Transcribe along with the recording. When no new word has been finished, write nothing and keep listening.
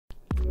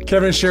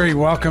Kevin and Sherry,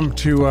 welcome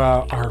to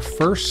our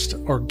first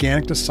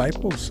Organic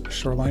Disciples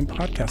Shoreline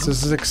podcast.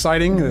 This is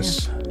exciting,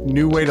 this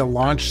new way to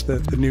launch the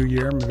new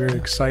year. I'm very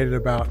excited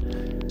about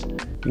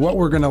what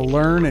we're going to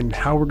learn and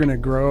how we're going to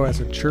grow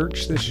as a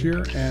church this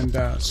year. And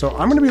so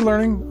I'm going to be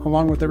learning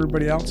along with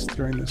everybody else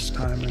during this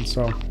time. And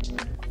so,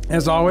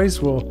 as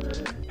always, we'll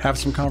have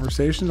some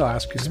conversations. I'll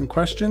ask you some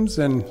questions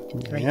and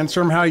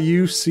answer them how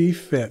you see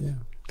fit. Yeah.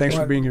 Thanks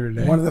for being here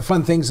today. One of the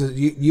fun things that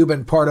you've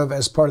been part of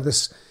as part of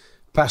this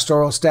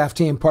pastoral staff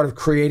team, part of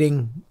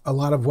creating a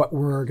lot of what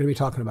we're going to be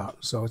talking about.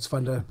 So it's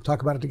fun to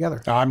talk about it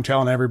together. I'm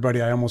telling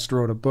everybody I almost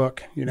wrote a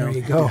book. There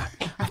you go.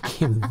 I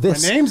came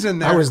this. My name's in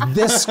there. I was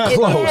this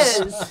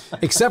close.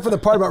 Except for the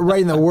part about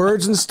writing the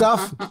words and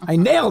stuff. I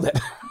nailed it.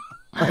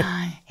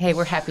 Hey,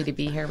 we're happy to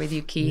be here with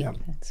you, Keith. Yeah.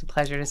 It's a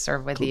pleasure to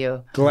serve with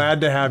you.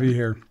 Glad to have you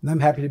here. And I'm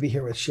happy to be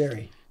here with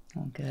Sherry.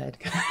 Oh, good.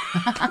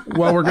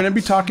 Well, we're going to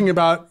be talking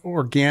about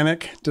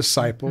organic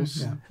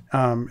disciples. Yeah.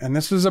 And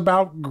this is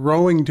about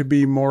growing to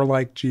be more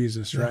like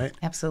Jesus, right?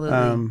 Absolutely.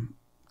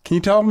 Can you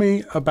tell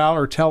me about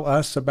or tell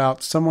us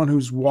about someone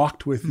who's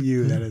walked with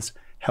you that has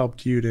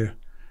helped you to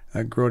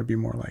grow to be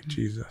more like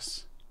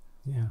Jesus?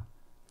 Yeah.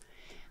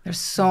 There's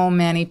so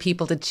many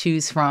people to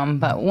choose from,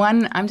 but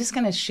one I'm just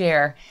going to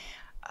share.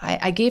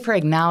 I gave her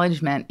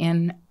acknowledgement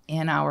in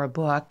our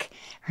book.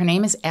 Her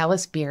name is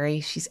Alice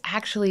Beery. She's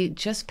actually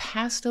just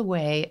passed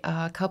away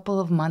a couple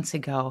of months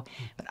ago,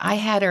 but I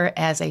had her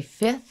as a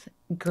 5th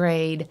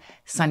grade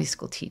Sunday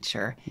school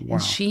teacher. Wow.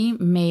 And she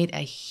made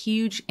a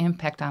huge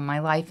impact on my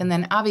life. And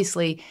then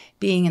obviously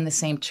being in the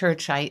same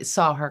church, I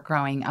saw her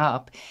growing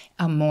up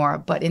more.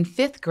 But in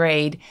 5th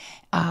grade,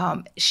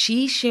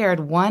 she shared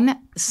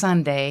one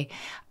Sunday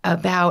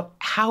about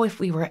how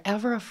if we were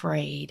ever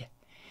afraid,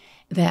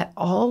 that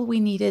all we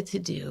needed to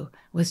do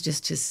was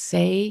just to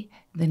say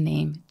the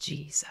name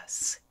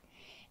Jesus.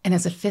 And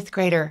as a 5th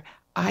grader,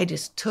 I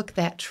just took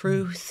that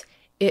truth.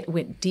 It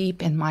went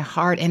deep in my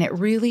heart, and it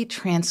really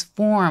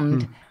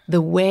transformed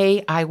the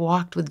way I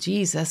walked with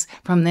Jesus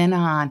from then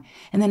on.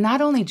 And then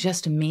not only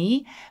just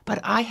me, but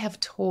I have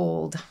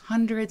told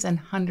hundreds and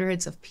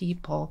hundreds of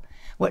people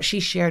what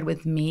she shared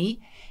with me,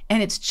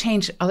 and it's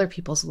changed other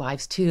people's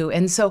lives too.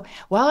 And so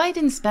while I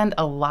didn't spend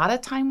a lot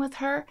of time with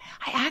her,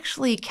 I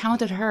actually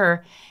counted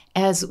her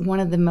as one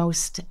of the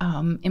most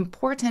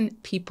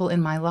important people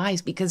in my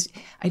lives because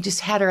I just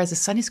had her as a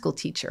Sunday school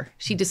teacher.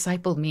 She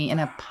discipled me in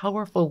a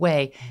powerful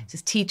way,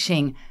 just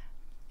teaching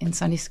in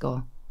Sunday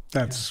school.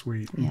 That's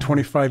sweet. Yeah.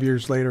 25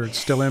 years later, it's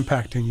still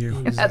impacting you.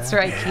 Exactly. That's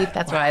right, Keith.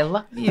 That's why I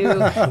love you.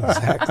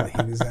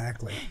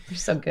 Exactly. You're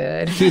so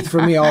good. Keith,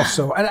 for me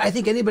also. And I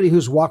think anybody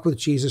who's walked with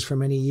Jesus for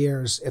many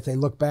years, if they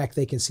look back,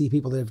 they can see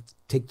people that have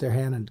taken their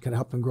hand and kind of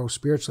help them grow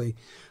spiritually.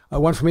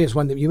 One for me is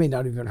one that you may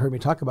not have even heard me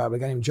talk about, but a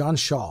guy named John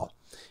Shaw.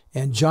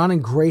 And John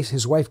and Grace,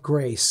 his wife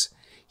Grace,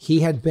 he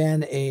had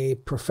been a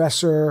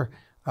professor.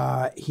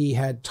 He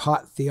had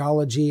taught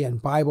theology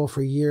and Bible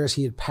for years.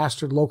 He had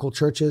pastored local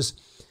churches.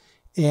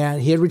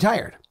 And he had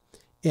retired.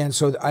 And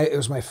so it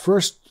was my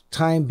first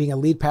time being a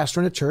lead pastor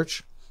in a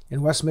church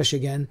in West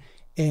Michigan.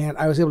 And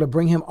I was able to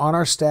bring him on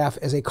our staff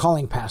as a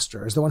calling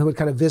pastor, as the one who would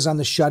kind of visit on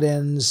the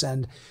shut-ins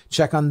and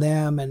check on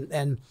them.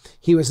 And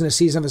he was in a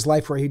season of his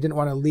life where he didn't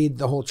want to lead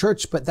the whole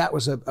church, but that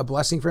was a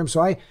blessing for him. So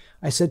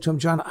I said to him,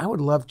 John, I would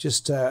love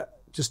just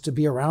to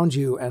be around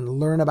you and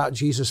learn about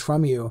Jesus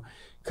from you.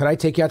 Could I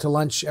take you out to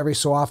lunch every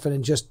so often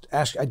and just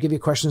ask? I'd give you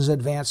questions in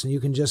advance and you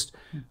can just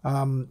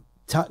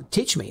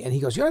teach me. And he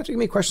goes, you don't have to give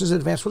me questions in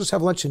advance. We'll just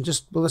have lunch and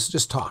let's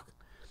just talk.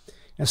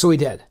 And so we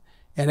did.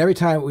 And every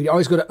time we'd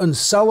always go to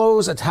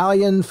Uncello's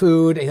Italian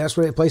food. And that's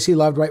the place he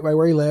loved, right by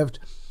where he lived.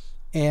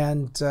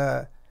 And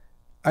I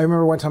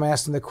remember one time I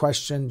asked him the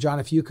question, John,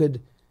 if you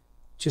could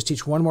just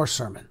teach one more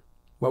sermon,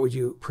 what would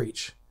you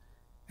preach?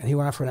 And he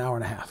went on for an hour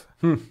and a half.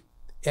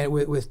 And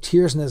with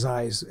tears in his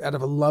eyes, out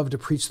of a love to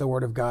preach the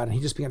word of God. And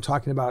he just began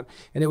talking about,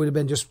 and it would have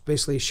been just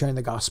basically sharing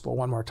the gospel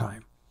one more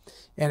time.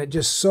 And it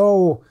just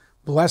so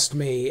blessed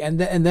me. And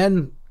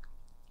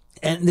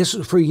this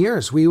was for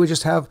years. We would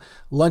just have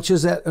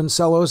lunches at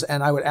Uncello's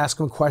and I would ask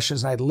him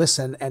questions and I'd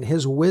listen. And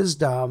his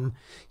wisdom,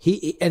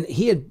 he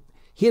had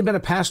been a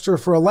pastor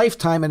for a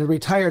lifetime and had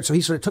retired. So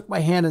he sort of took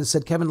my hand and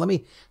said, Kevin, let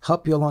me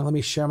help you along. Let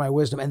me share my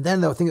wisdom. And then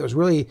the thing that was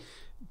really,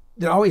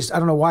 that always, I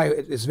don't know why,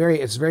 it's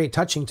very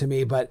touching to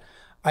me, but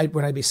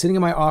when I'd be sitting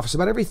in my office,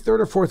 about every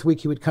 3rd or 4th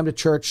week, he would come to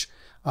church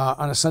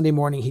on a Sunday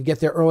morning. He'd get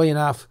there early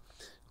enough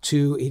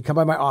he'd come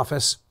by my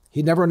office.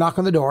 He'd never knock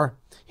on the door.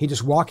 He'd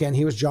just walk in.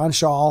 He was John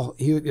Shaw.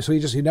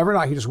 He'd never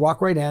knock. He'd just walk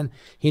right in.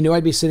 He knew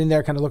I'd be sitting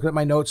there kind of looking at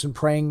my notes and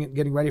praying,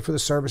 getting ready for the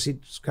service.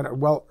 He'd kind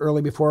of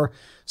early before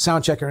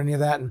sound check or any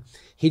of that. And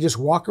he'd just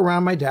walk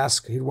around my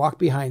desk. He'd walk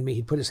behind me.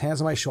 He'd put his hands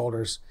on my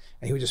shoulders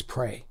and he would just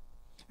pray.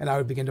 And I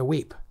would begin to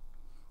weep.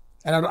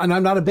 And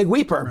I'm not a big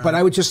weeper, right. But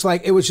it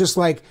was just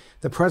like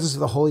the presence of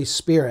the Holy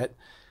Spirit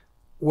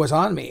was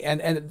on me.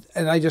 And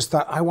I just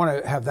thought, I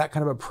want to have that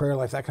kind of a prayer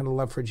life, that kind of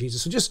love for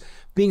Jesus. So just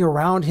being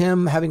around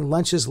him, having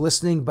lunches,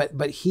 listening,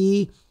 but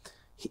he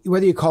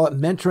whether you call it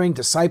mentoring,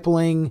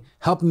 discipling,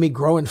 helping me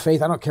grow in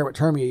faith, I don't care what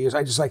term you use.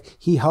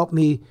 He helped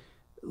me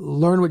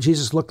learn what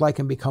Jesus looked like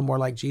and become more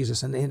like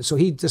Jesus. And so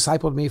he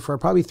discipled me for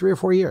probably 3 or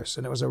 4 years,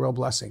 and it was a real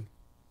blessing.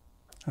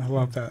 I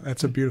love that.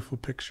 That's a beautiful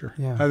picture.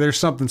 Yeah. There's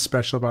something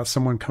special about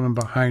someone coming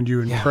behind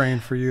you and praying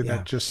for you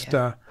that just,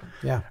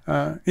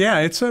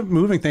 it's a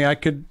moving thing. I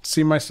could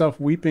see myself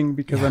weeping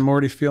because I'm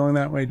already feeling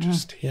that way.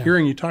 Just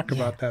hearing you talk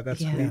about that,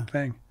 that's a neat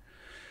thing.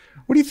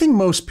 What do you think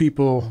most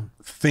people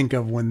think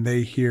of when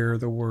they hear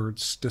the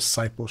words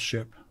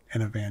discipleship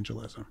and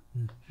evangelism?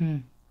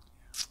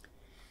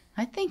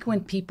 I think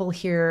when people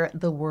hear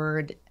the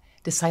word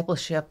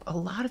discipleship, a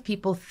lot of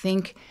people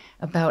think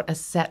about a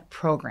set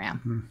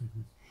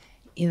program.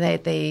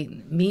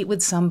 They meet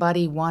with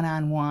somebody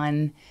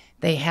one-on-one.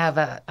 They have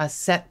a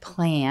set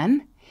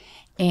plan.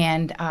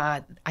 And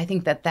I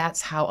think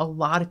that's how a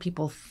lot of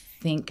people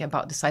think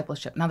about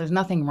discipleship. Now, there's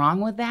nothing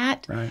wrong with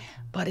that,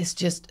 but it's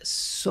just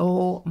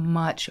so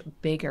much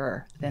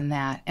bigger than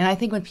that. And I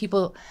think when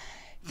people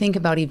think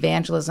about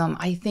evangelism,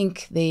 I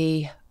think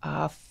they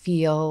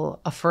feel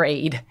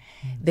afraid.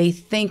 They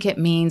think it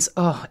means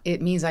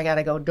I got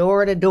to go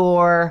door to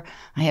door.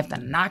 I have to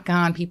knock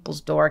on people's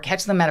door,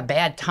 catch them at a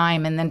bad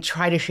time, and then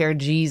try to share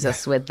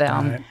Jesus with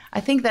them. I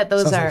think that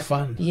those Sounds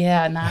like fun.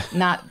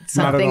 Not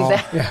something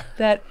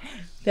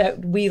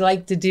that we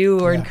like to do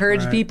or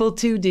encourage people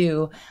to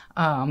do.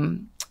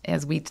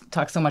 As we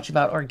talk so much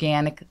about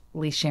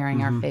organically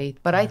sharing our faith,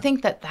 but I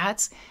think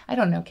that's I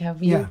don't know,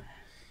 Kev.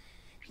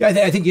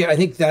 I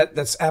think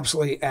that's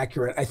absolutely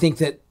accurate. I think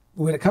that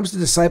when it comes to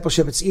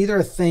discipleship, it's either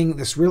a thing,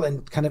 this real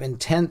kind of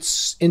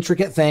intense,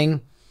 intricate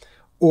thing,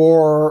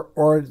 or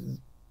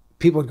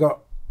people would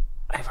go,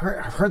 I've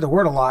heard the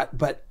word a lot,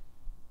 but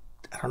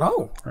I don't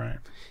know. Right.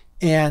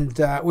 And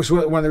which is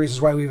one of the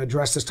reasons why we've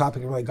addressed this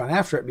topic and really gone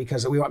after it,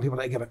 because we want people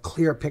to give a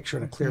clear picture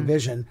and a clear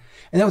vision.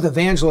 And then with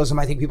evangelism,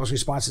 I think people's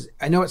response is,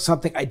 I know it's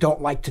something I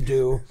don't like to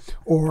do,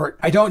 or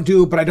I don't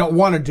do, but I don't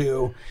want to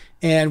do.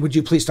 And would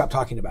you please stop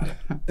talking about it?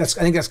 I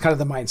think that's kind of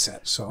the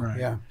mindset. So,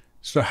 yeah.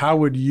 So how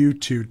would you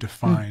two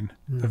define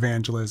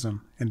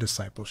evangelism and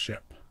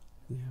discipleship?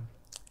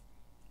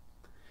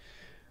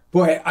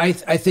 Boy, I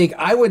think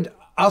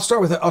I'll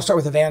start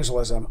with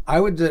evangelism. I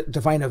would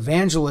define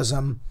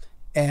evangelism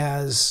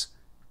as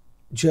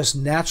just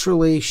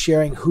naturally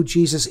sharing who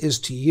Jesus is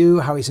to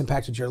you, how he's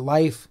impacted your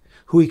life,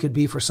 who he could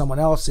be for someone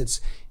else.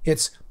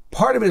 It's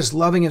part of it is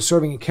loving and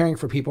serving and caring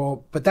for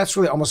people, but that's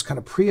really almost kind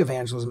of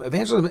pre-evangelism.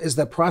 Evangelism is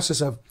the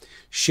process of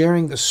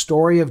sharing the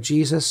story of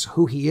Jesus,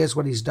 who he is,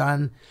 what he's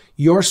done,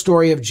 your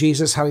story of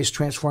Jesus, how he's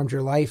transformed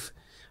your life,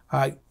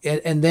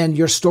 and then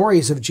your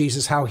stories of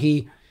Jesus, how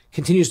he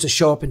continues to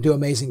show up and do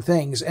amazing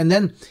things. And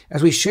then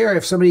as we share,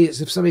 if somebody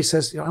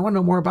says, I want to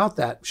know more about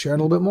that, share a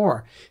little bit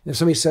more. And if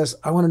somebody says,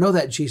 I want to know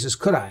that Jesus,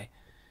 could I?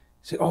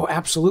 Say, oh,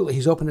 absolutely.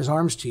 He's opened his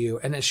arms to you.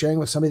 And then sharing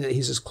with somebody that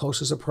he's as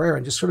close as a prayer,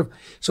 and just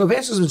so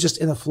evangelism is just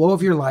in the flow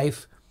of your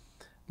life,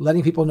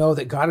 letting people know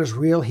that God is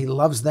real. He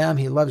loves them.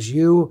 He loves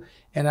you.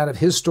 And out of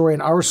his story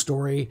and our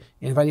story,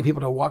 inviting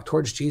people to walk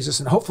towards Jesus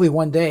and hopefully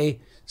one day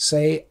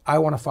say, I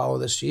want to follow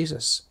this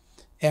Jesus.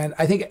 And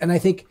I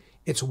think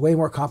it's way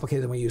more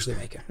complicated than we usually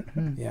make it.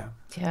 Yeah.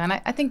 And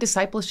I think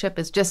discipleship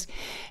is just,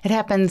 it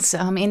happens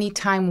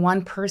anytime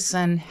one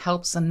person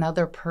helps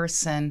another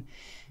person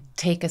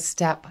take a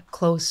step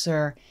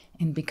clear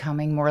in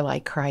becoming more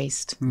like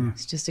Christ.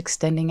 It's just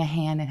extending a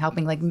hand and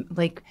helping,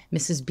 like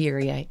Mrs.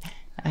 Beery.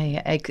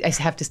 I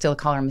have to still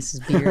call her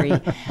Mrs.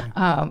 Beery.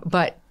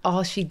 But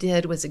all she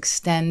did was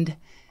extend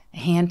a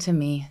hand to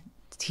me,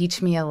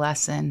 teach me a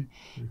lesson.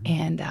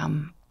 And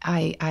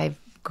I've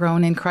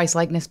grown in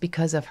Christ-likeness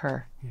because of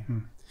her.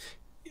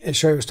 As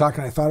Sherry was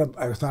talking, I thought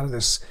of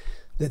this,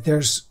 that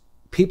there's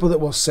people that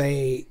will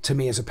say to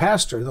me as a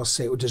pastor, they'll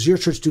say, well, does your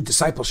church do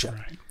discipleship?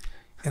 Right.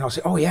 And I'll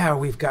say, oh yeah,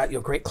 we've got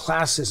great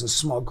classes and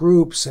small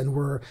groups, and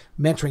we're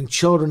mentoring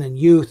children and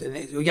youth. And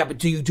they, yeah, but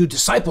do you do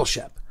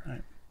discipleship? Right.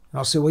 And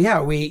I'll say, well,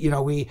 yeah,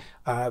 we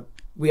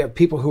have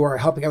people who are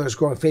helping others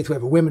grow in faith. We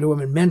have a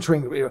women-to-women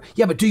mentoring.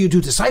 Yeah, but do you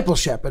do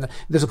discipleship? And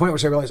there's a point where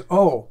I realize,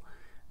 oh,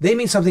 they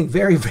mean something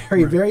very,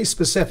 very, very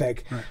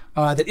specific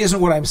that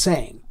isn't what I'm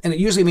saying. And it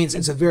usually means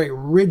it's a very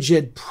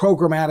rigid,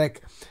 programmatic,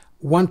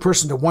 one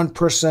person to one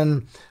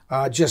person,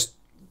 just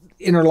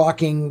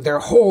interlocking their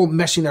whole,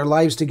 meshing their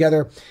lives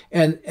together.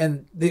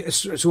 And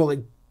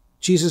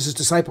Jesus'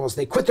 disciples,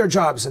 they quit their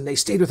jobs and they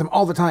stayed with him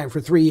all the time for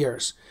 3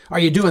 years. Are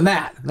you doing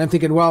that? And I'm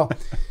thinking, well,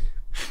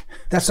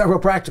 that's not real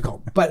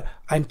practical. But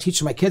I'm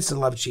teaching my kids to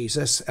love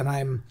Jesus,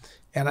 and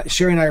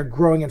Sherry and I are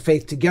growing in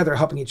faith together,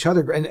 helping each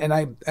other. And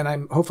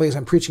I'm hopefully, as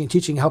I'm preaching and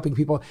teaching, helping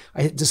people.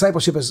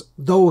 Discipleship is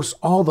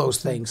all those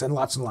things and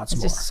lots more.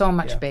 It's just so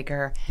much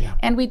bigger. Yeah.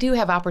 And we do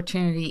have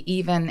opportunity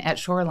even at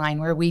Shoreline,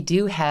 where we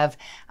do have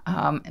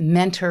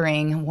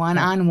mentoring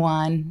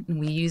one-on-one.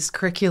 We use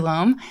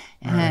curriculum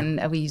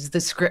and we use the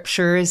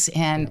scriptures.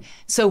 And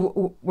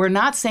so we're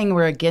not saying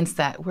we're against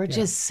that. We're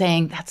just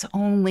saying that's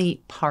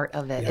only part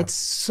of it. It's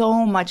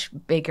so much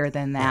bigger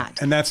than that.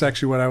 And that's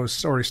actually what I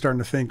was already starting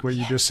to think, what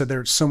you just said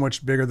there. It's so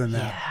much bigger than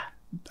that.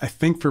 I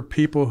think for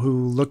people who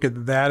look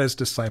at that as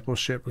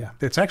discipleship,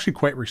 it's actually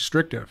quite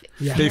restrictive.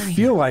 Yeah. They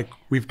feel like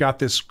we've got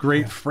this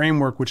great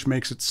framework which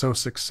makes it so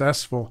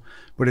successful,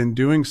 but in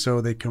doing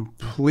so, they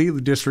completely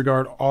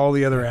disregard all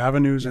the other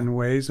avenues and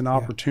ways and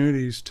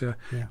opportunities to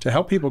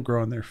help people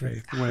grow in their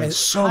faith. When it's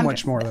so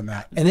much more than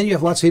that. And then you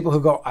have lots of people who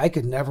go, I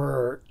could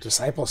never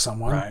disciple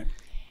someone. Right.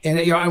 And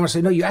I want to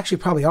say, no, you actually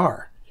probably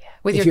are.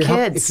 With your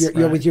kids. If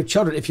you're with your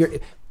children,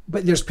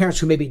 but there's parents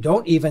who maybe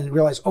don't even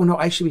realize, oh no,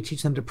 I should be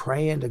teaching them to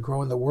pray and to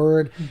grow in the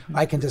Word.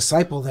 I can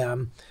disciple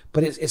them,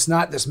 but it's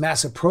not this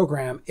massive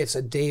program. It's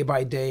a day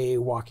by day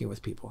walking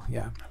with people.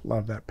 Yeah,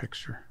 love that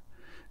picture.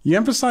 You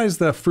emphasize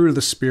the fruit of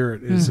the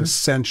Spirit is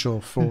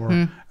essential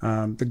for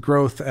the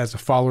growth as a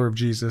follower of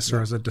Jesus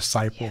or as a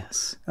disciple.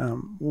 Yes.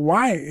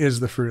 Why is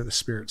the fruit of the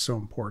Spirit so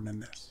important in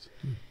this?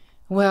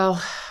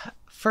 Well,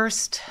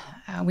 first,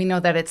 we know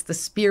that it's the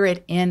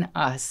Spirit in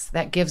us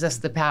that gives us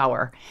the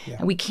power.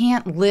 And we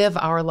can't live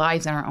our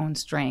lives in our own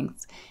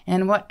strength.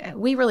 And what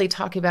we really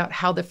talk about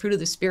how the fruit of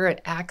the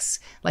Spirit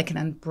acts like an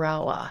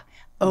umbrella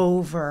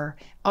over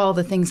all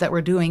the things that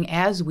we're doing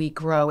as we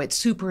grow. It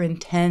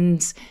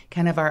superintends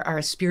kind of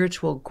our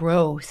spiritual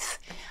growth.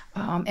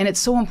 And it's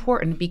so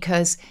important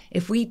because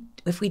if we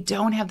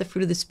don't have the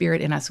fruit of the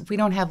Spirit in us, if we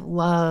don't have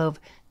love,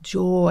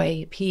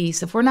 joy,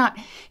 peace, if we're not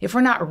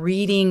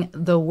reading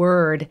the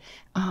Word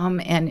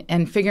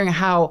and figuring out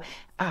how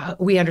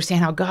we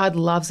understand how God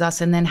loves us,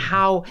 and then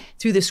how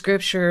through the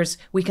Scriptures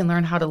we can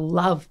learn how to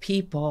love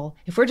people.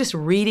 If we're just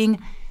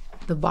reading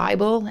the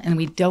Bible and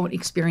we don't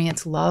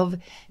experience love,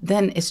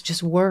 then it's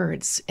just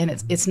words, and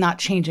it's not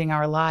changing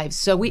our lives.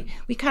 So we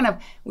kind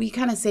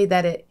of say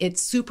that it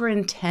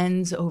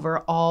superintends over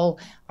all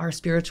our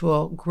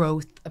spiritual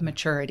growth of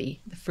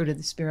maturity, the fruit of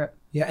the Spirit.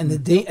 Yeah, and I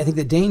think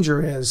the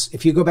danger is,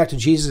 if you go back to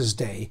Jesus'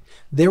 day,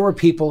 there were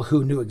people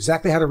who knew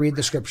exactly how to read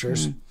the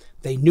Scriptures.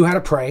 They knew how to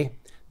pray.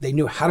 They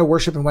knew how to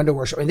worship and when to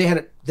worship, and they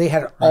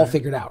had it all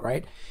figured out,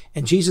 right?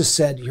 And Jesus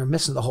said, "You're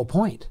missing the whole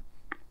point."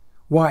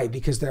 Why?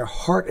 Because their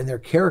heart and their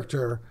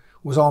character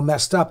was all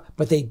messed up,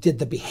 but they did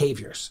the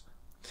behaviors.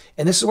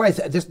 And this is why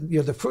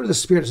the fruit of the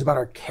Spirit is about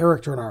our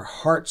character and our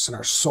hearts and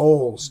our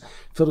souls,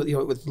 filled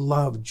with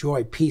love,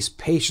 joy, peace,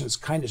 patience,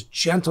 kindness,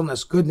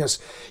 gentleness, goodness.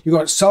 You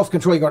go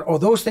self-control. You go, oh,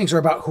 those things are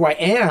about who I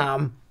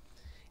am.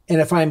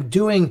 And if I'm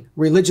doing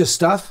religious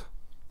stuff,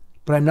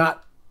 but I'm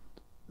not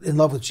in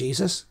love with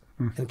Jesus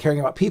and caring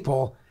about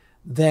people,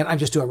 then I'm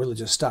just doing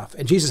religious stuff.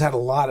 And Jesus had a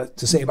lot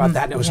to say about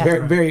that, and it was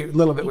very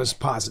little of it was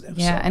positive.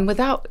 Yeah, so. And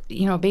without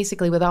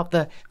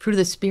the fruit of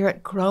the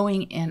Spirit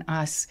growing in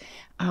us,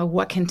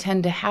 what can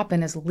tend to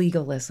happen is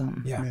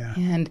legalism. Yeah.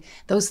 And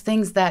those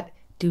things that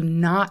do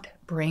not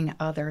bring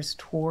others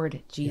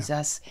toward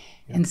Jesus,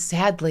 and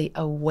sadly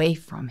away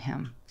from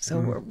Him.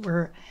 So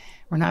we're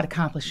not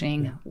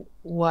accomplishing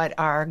what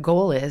our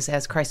goal is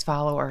as Christ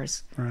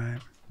followers. Right.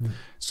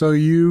 So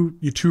you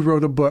two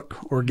wrote a book,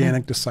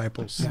 Organic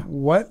Disciples. Yeah.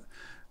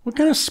 What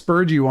kind of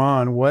spurred you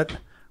on? What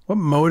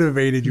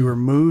motivated you or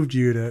moved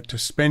you to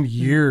spend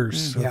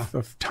years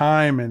of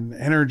time and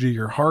energy,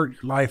 your heart,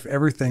 your life,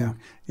 everything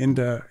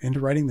into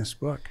writing this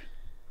book?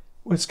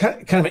 Well, it's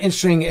kind of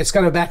interesting. It's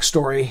got a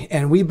backstory,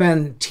 and we've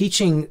been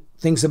teaching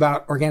things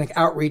about organic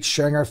outreach,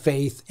 sharing our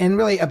faith, and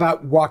really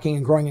about walking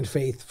and growing in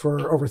faith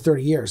for over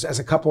 30 years. As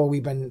a couple,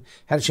 we've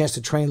had a chance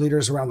to train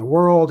leaders around the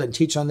world and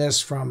teach on this,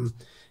 from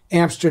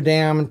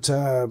Amsterdam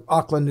to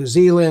Auckland, New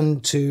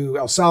Zealand to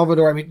El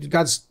Salvador. I mean,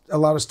 God's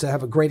allowed us to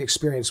have a great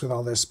experience with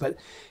all this. But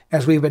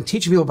as we've been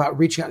teaching people about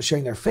reaching out and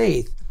sharing their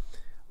faith,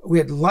 we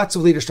had lots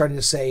of leaders starting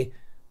to say,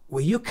 will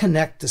you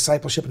connect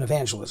discipleship and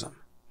evangelism?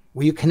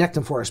 Will you connect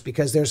them for us?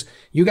 Because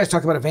you guys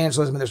talk about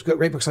evangelism, and there's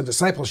great books on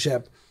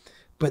discipleship,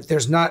 but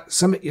there's not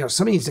somebody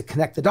needs to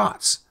connect the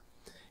dots.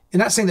 And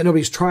not saying that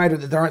nobody's tried or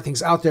that there aren't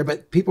things out there,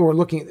 but people were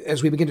looking,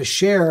 as we begin to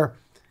share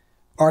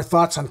our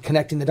thoughts on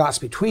connecting the dots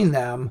between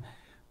them.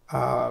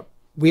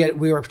 We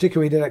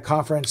did a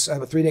conference, a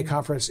 3-day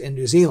conference in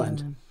New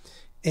Zealand,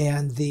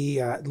 and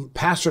the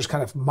pastors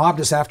kind of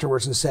mobbed us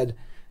afterwards and said,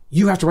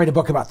 "You have to write a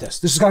book about this.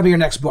 This has got to be your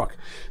next book."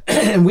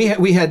 And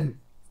we had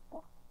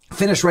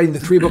finished writing the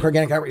 3-book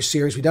Organic Outreach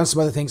series. We'd done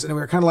some other things, and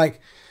we were kind of like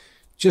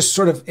just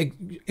sort of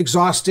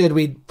exhausted.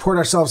 We'd poured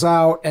ourselves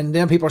out, and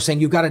then people are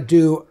saying, you have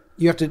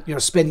to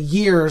spend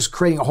years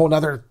creating a whole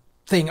nother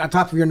thing on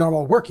top of your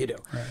normal work you do.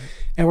 Right.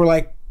 And we're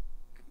like,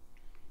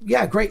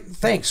 yeah, great,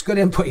 thanks, good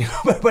input.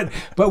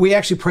 But we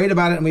actually prayed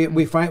about it, and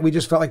we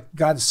just felt like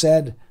God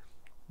said,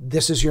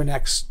 this is your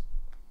next.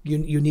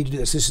 You need to do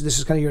this. This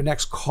is kind of your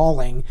next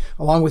calling,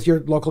 along with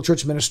your local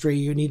church ministry.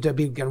 You need to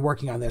begin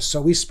working on this.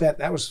 So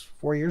that was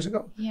 4 years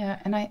ago. Yeah,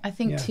 and I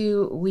think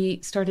too,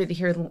 we started to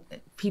hear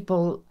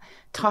people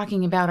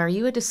talking about, are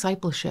you a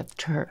discipleship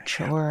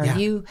church, or are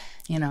you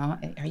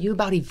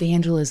about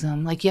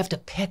evangelism? Like, you have to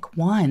pick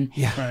one.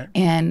 Yeah. Right.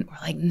 And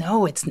we're like,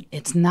 no,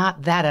 it's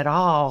not that at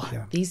all.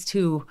 Yeah. These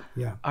two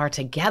are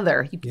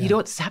together. You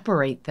don't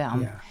separate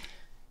them. Yeah.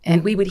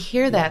 And we would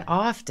hear that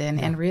often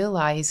and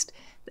realized,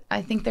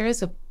 I think there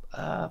is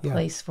a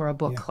place for a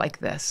book like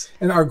this.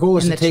 And our goal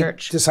is to take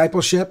church.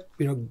 Discipleship,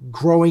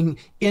 growing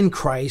in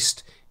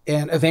Christ,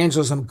 and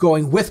evangelism,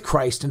 going with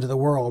Christ into the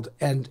world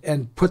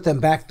and put them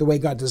back the way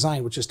God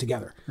designed, which is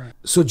together. Right.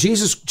 So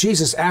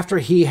Jesus, after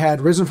he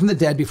had risen from the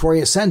dead, before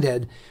he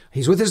ascended,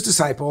 he's with his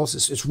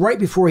disciples. It's right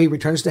before he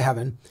returns to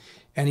heaven.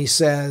 And he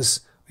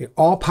says,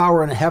 all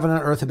power in heaven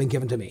and earth have been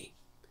given to me.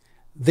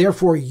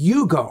 Therefore,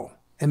 you go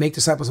and make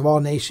disciples of all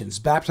nations,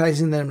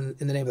 baptizing them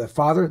in the name of the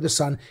Father, the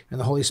Son, and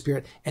the Holy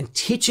Spirit, and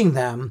teaching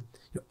them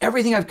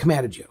everything I've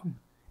commanded you.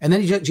 And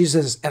then Jesus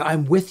says, and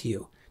I'm with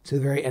you to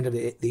the very end of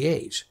the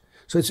age.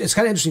 So it's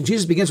kind of interesting.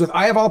 Jesus begins with,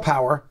 I have all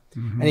power,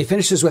 and he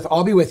finishes with,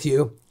 I'll be with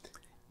you.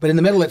 But in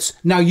the middle, it's,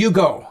 now you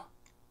go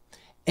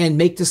and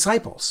make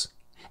disciples.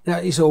 Now,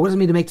 you say, well, what does it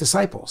mean to make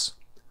disciples?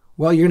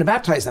 Well, you're going to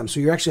baptize them, so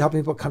you're actually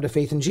helping people come to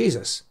faith in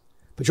Jesus.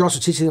 But you're also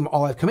teaching them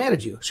all I've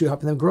commanded you, so you're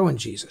helping them grow in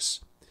Jesus.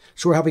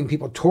 So we're helping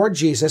people toward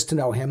Jesus to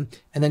know him,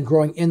 and then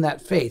growing in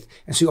that faith.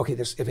 And so, okay,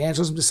 there's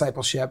evangelism,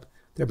 discipleship,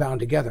 they're bound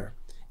together.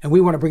 And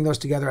we want to bring those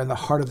together in the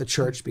heart of the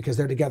church because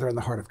they're together in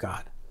the heart of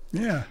God.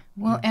 Yeah.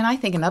 Well, and I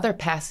think another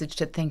passage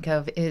to think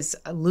of is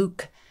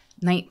Luke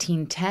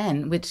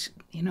 19:10, which,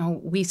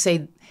 we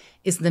say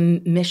is the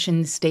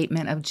mission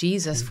statement of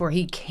Jesus, for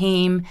he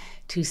came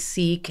to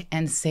seek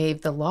and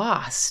save the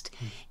lost.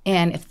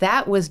 And if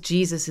that was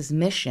Jesus's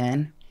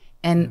mission,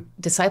 and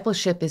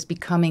discipleship is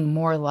becoming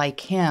more like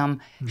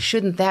him,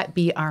 shouldn't that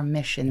be our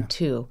mission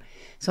too?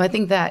 So I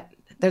think that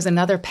there's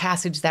another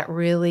passage that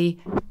really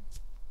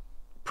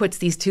puts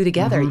these two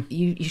together.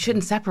 You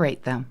shouldn't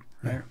separate them.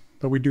 Right.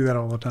 But we do that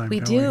all the time. We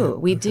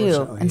don't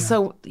do. And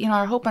so,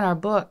 our hope in our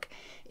book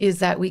is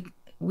that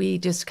we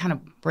just kind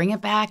of bring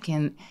it back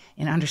in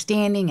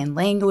understanding and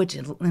language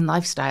and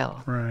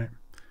lifestyle. Right.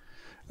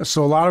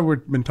 So a lot of what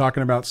we've been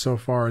talking about so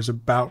far is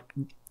about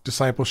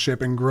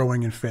discipleship and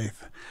growing in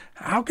faith.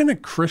 How can a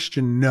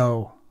Christian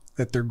know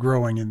that they're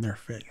growing in their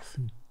faith?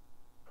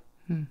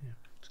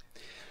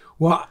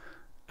 Well,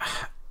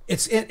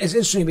 it's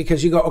interesting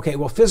because you go, okay,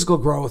 well, physical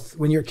growth,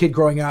 when you're a kid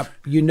growing up,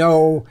 you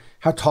know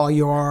how tall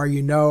you are,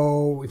 you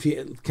know if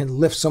you can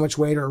lift so much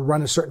weight or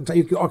run a certain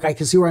time. Okay, I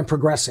can see where I'm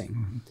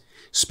progressing.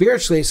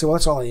 Spiritually, so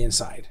that's all on the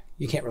inside.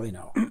 You can't really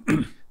know.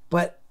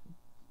 But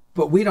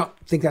we don't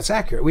think that's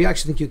accurate. We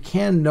actually think you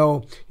can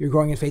know you're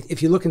growing in faith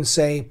if you look and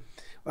say,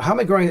 well, how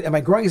am I growing? Am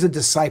I growing as a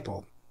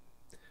disciple?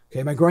 Okay,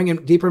 am I growing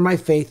deeper in my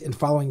faith in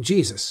following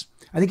Jesus?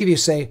 I think if you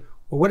say,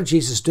 well, what did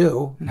Jesus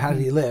do and how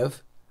did he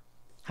live?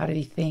 How did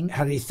he think?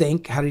 How did he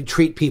think? How did he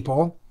treat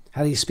people?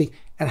 How did he speak?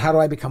 And how do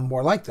I become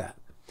more like that?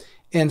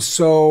 And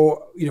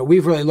so,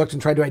 we've really looked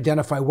and tried to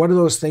identify what are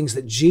those things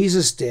that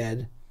Jesus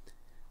did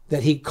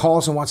that he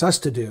calls and wants us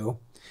to do.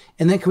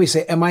 And then can we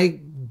say, am I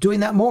doing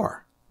that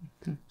more?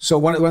 So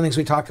one of the things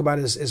we talk about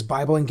is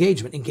Bible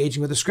engagement,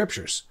 engaging with the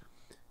scriptures.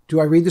 Do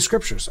I read the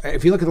scriptures?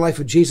 If you look at the life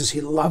of Jesus, he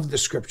loved the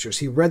scriptures.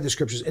 He read the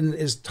scriptures in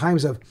his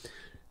times of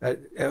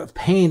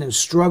pain and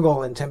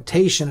struggle and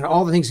temptation and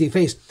all the things he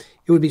faced.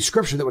 It would be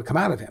scripture that would come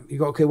out of him. You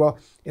go, okay, well,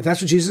 if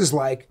that's what Jesus is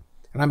like,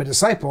 and I'm a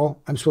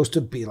disciple, I'm supposed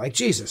to be like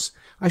Jesus.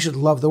 I should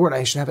love the word.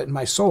 I should have it in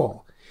my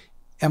soul.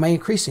 Am I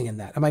increasing in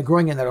that? Am I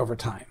growing in that over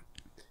time?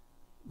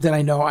 Then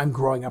I know I'm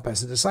growing up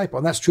as a disciple.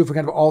 And that's true for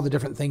kind of all the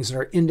different things that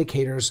are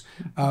indicators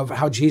of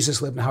how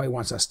Jesus lived and how he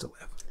wants us to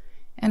live.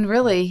 And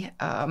really,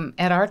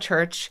 at our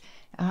church,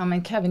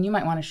 and Kevin, you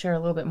might want to share a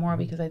little bit more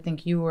because I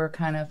think you were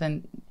kind of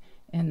in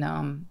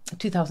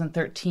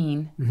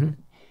 2013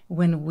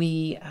 when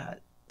we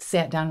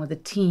sat down with a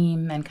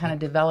team and kind of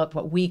developed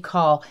what we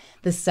call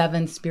the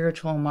 7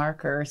 spiritual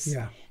markers.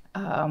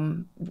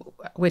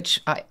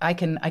 Which I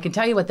can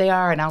tell you what they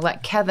are, and I'll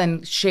let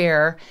Kevin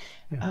share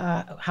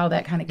how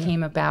that kind of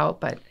came about.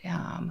 But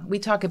we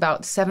talk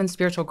about 7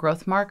 spiritual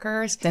growth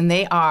markers, and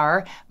they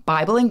are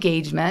Bible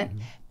engagement,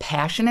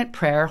 passionate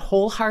prayer,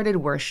 wholehearted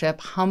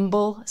worship,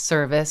 humble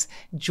service,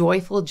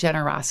 joyful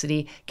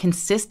generosity,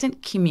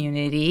 consistent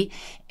community,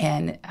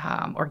 and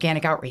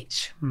organic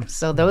outreach.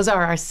 So those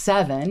are our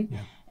 7.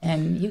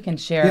 And you can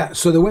share. Yeah,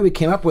 so the way we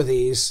came up with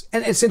these,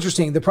 and it's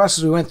interesting, the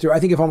process we went through, I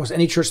think if almost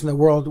any church in the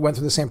world went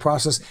through the same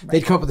process,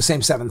 they'd come up with the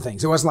same 7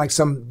 things. It wasn't like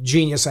some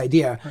genius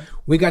idea.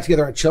 We got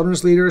together our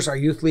children's leaders, our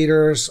youth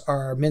leaders,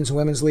 our men's and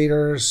women's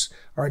leaders,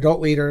 our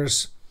adult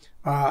leaders,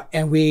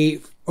 and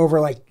we,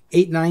 over like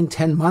 8, 9,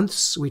 10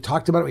 months, we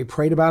talked about it, we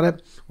prayed about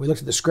it, we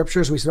looked at the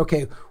scriptures, we said,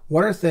 okay,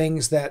 what are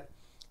things that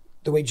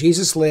the way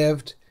Jesus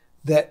lived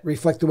that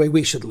reflect the way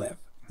we should live?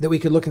 That we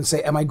could look and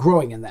say, am I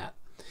growing in that?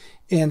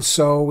 And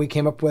so we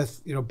came up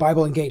with,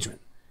 Bible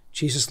engagement.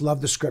 Jesus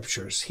loved the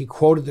scriptures. He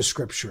quoted the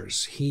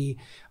scriptures. He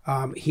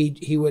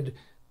would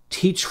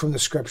teach from the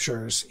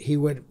scriptures. He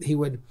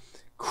would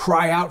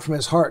cry out from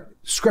his heart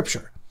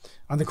scripture.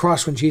 On the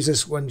cross, when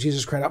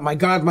Jesus cried out, my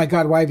God,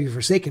 why have you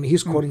forsaken me?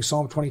 He's quoting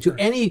Psalm 22.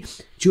 Any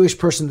Jewish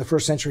person in the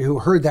first century who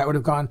heard that would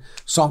have gone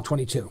Psalm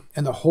 22,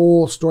 and the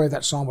whole story of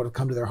that psalm would have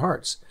come to their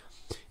hearts.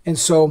 And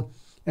so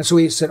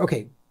we said,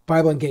 okay,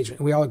 Bible engagement,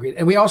 and we all agreed.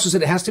 And we also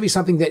said it has to be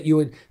something that you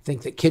would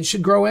think that kids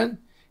should grow in,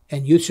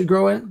 and youth should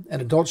grow in,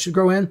 and adults should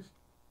grow in,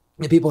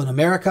 and people in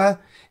America,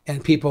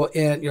 and people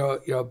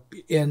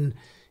in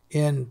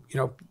in,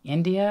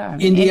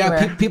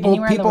 India,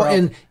 people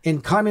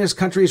in communist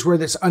countries where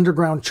this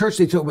underground church,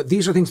 but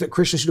these are things that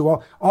Christians should do.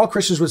 Well, all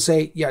Christians would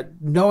say,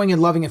 knowing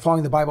and loving and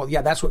following the Bible,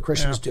 that's what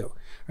Christians do,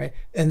 right?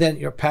 And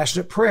then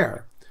passionate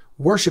prayer,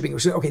 worshiping. We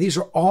said, okay, these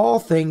are all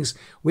things.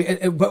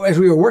 But as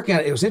we were working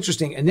on it, it was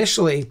interesting.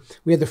 Initially,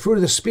 we had the fruit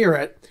of the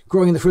Spirit,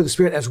 growing in the fruit of the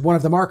Spirit as one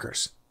of the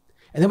markers.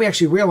 And then we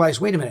actually realized,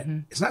 wait a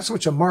minute, it's not so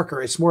much a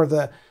marker, it's more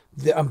the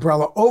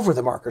umbrella over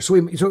the marker. So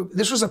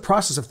this was a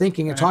process of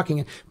thinking and talking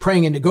and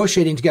praying and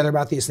negotiating together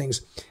about these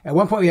things. At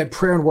one point, we had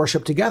prayer and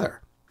worship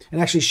together. And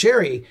actually,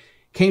 Sherry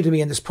came to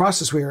me in this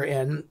process we were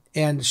in,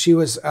 and she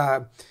was,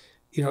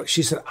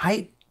 she said,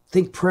 I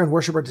think prayer and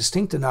worship are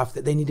distinct enough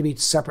that they need to be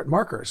separate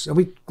markers. And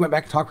we went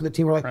back and talked with the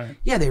team. We're like,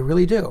 yeah, they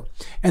really do.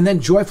 And then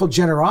joyful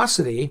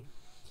generosity,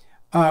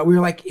 we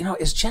were like,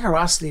 is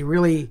generosity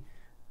really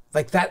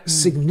like that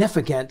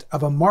significant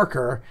of a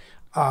marker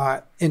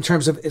in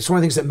terms of, it's one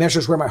of the things that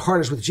measures where my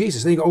heart is with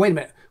Jesus. Then you go, wait a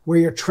minute, where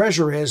your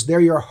treasure is, there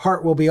your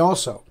heart will be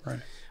also.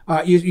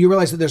 Right. You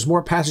realize that there's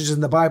more passages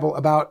in the Bible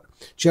about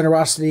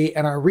generosity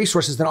and our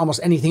resources than almost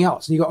anything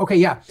else. And you go, okay,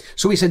 yeah.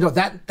 So we said, no,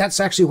 that's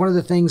actually one of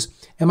the things.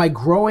 Am I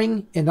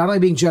growing in not only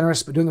being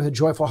generous, but doing it with a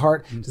joyful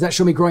heart? Does that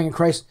show me growing in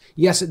Christ?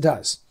 Yes, it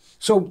does.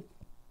 So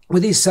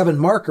with these 7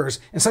 markers,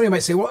 and somebody might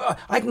say, well,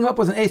 I can come up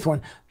with an 8th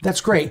one.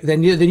 That's great.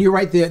 Then you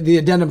write the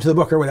addendum to the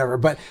book or whatever.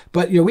 But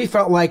we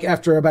felt like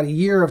after about a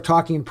year of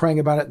talking and praying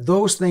about it,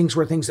 those things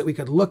were things that we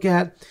could look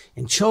at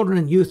in children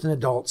and youth and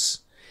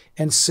adults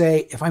and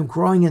say, if I'm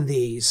growing in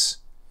these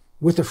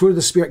with the fruit of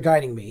the Spirit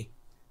guiding me,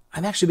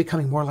 I'm actually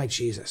becoming more like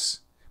Jesus.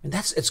 And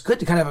it's good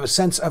to kind of have a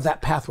sense of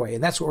that pathway.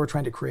 And that's what we're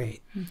trying to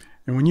create.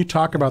 And when you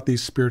talk about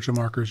these spiritual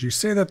markers, you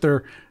say that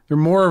they're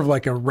more of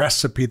like a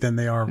recipe than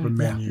they are of a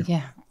menu.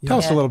 Tell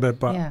us a little bit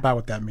about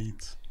what that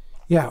means.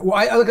 Yeah, well,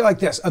 I look at it like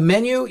this. A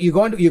menu, you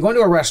go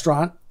into a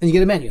restaurant and you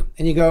get a menu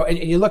and you go and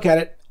you look at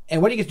it,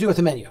 and what do you get to do with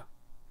the menu?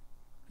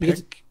 You get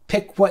to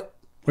pick whatever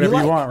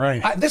you want,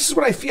 right? This is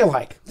what I feel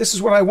like. This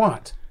is what I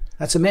want.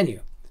 That's a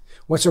menu.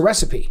 What's a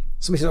recipe?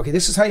 Somebody says, okay,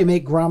 this is how you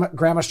make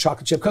grandma's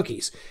chocolate chip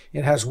cookies.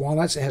 It has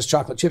walnuts, it has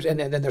chocolate chips, and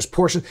then there's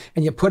portions,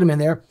 and you put them in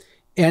there.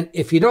 And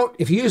if you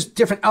use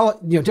different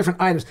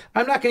items,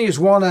 I'm not going to use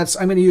walnuts,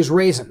 I'm going to use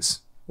raisins.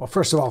 Well,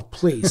 first of all,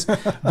 please.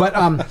 But,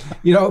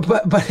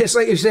 but it's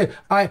like you say,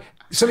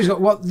 somebody's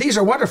going, well, these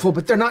are wonderful,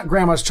 but they're not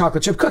grandma's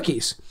chocolate chip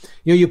cookies.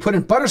 You put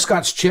in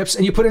butterscotch chips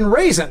and you put in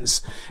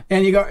raisins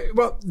and you go,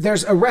 well,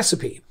 there's a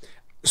recipe.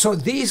 So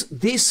these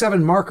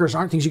 7 markers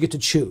aren't things you get to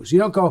choose. You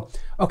don't go,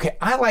 okay,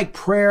 I like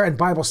prayer and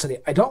Bible study.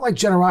 I don't like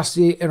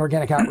generosity and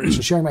organic outreach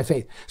and sharing my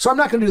faith. So I'm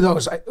not going to do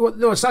those.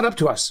 No, it's not up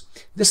to us.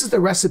 This is the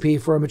recipe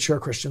for a mature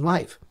Christian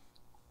life.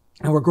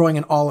 And we're growing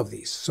in all of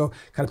these. So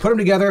kind of put them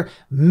together,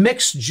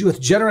 mix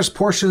with generous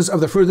portions of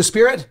the fruit of the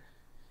Spirit,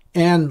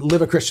 and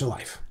live a Christian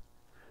life.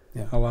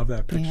 Yeah. I love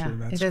that picture.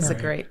 Yeah, it is a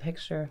great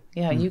picture.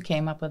 Yeah, you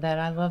came up with that.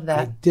 I love that.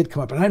 I did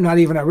come up, and I'm not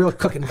even a real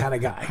cooking kind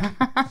of guy.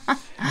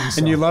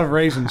 And you love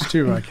raisins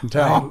too, I can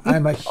tell.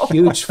 I'm a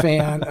huge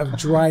fan of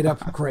dried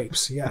up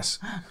grapes. Yes.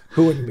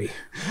 Who wouldn't be?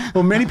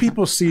 Well, many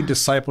people see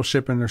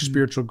discipleship and their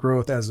spiritual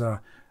growth as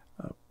a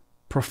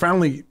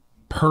profoundly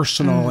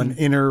personal and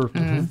inner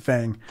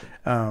thing.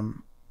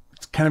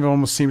 It kind of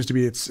almost seems to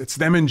be it's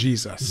them and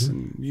Jesus,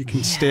 and you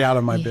can stay out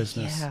of my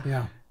business.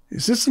 Yeah.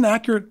 Is this an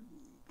accurate?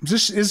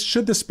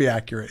 Should this be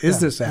accurate? Is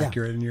this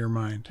accurate in your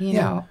mind? You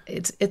know,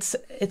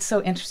 it's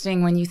so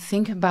interesting when you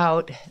think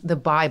about the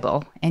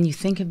Bible and you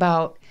think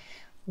about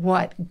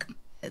what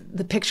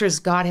the pictures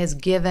God has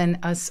given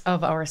us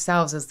of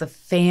ourselves as the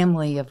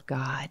family of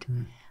God,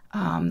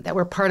 that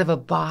we're part of a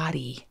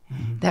body,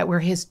 that we're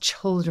His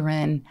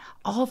children.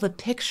 All the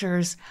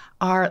pictures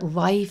are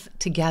life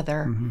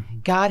together.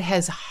 God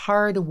has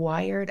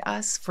hardwired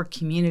us for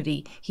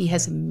community. He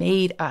has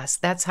made us.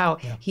 That's how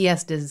He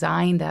has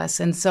designed us.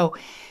 And so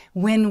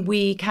when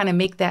we kind of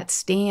make that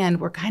stand,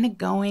 we're kind of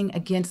going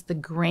against the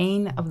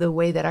grain of the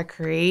way that our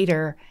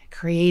Creator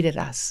created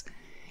us.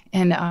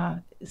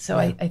 And so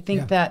I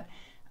think that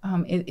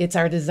it's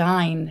our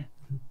design.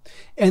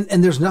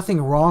 And there's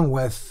nothing wrong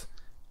with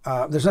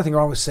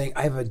saying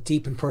I have a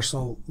deep and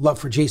personal love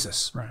for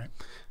Jesus. Right.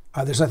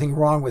 There's nothing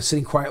wrong with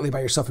sitting quietly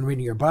by yourself and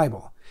reading your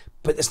Bible,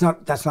 but that's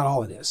not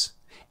all it is.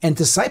 And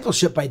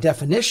discipleship, by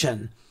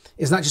definition,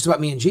 is not just about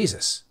me and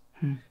Jesus,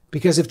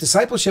 because if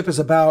discipleship is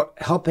about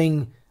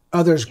helping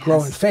others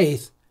grow in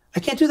faith, I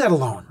can't do that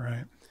alone.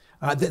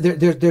 Right.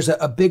 There's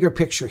a bigger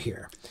picture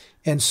here,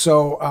 and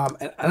so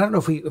and I don't know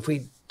if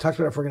we talked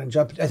about it, if we're going to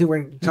jump. I think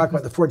we're going to talk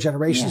about the 4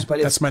 generations,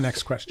 but that's my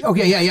next question.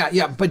 Okay,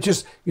 yeah. But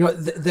just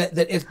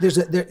that if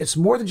it's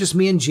more than just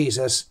me and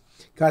Jesus.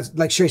 God,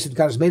 like Sherry said,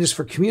 God has made us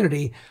for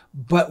community,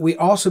 but we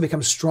also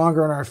become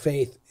stronger in our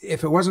faith.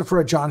 If it wasn't for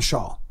a John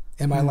Shaw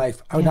in my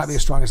life, I would not be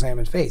as strong as I am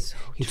in faith. So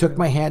he took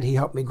my hand, he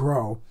helped me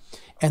grow,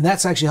 and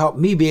that's actually helped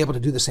me be able to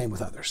do the same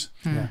with others.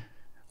 Yeah.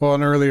 Well,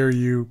 and earlier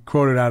you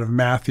quoted out of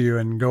Matthew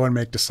and go and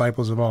make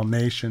disciples of all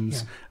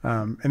nations.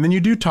 And then you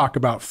do talk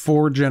about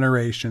 4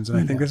 generations. And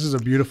I think this is a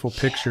beautiful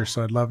picture.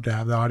 So I'd love to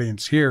have the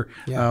audience here.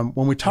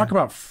 When we talk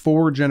about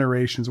 4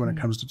 generations when it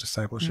comes to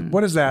discipleship,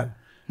 what does that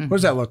What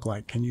does that look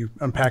like? Can you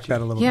unpack that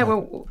a little Yeah, bit?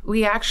 well,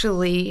 we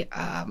actually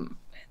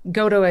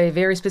go to a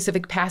very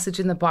specific passage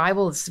in the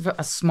Bible. It's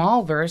a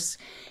small verse.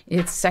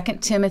 It's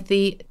 2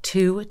 Timothy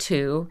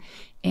 2:2,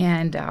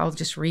 and I'll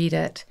just read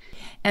it.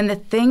 And the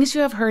things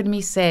you have heard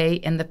me say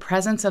in the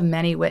presence of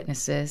many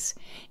witnesses,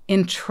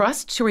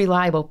 entrust to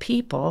reliable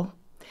people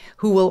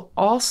who will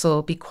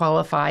also be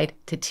qualified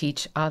to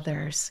teach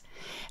others.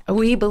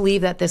 We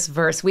believe that this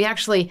verse, we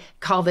actually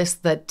call this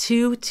the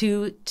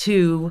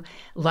 2-2-2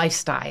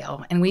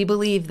 lifestyle. And we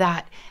believe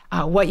that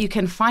what you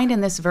can find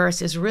in this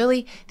verse is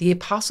really the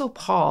Apostle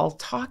Paul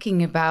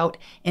talking about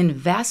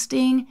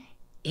investing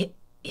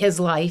his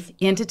life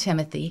into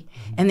Timothy,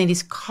 and then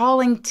he's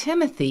calling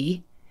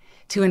Timothy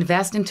to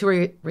invest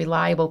into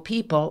reliable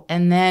people.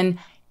 And then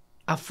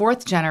a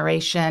fourth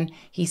generation,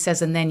 he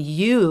says, and then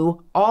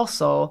you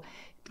also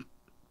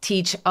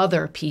teach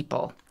other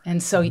people.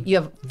 And so you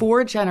have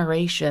 4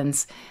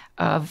 generations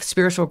of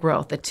spiritual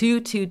growth, the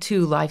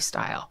 2-2-2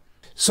 lifestyle.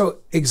 So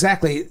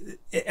exactly.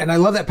 And I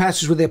love that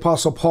passage with the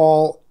Apostle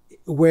Paul,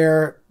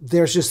 where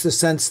there's just the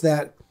sense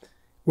that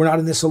we're not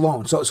in this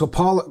alone. So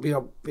Paul,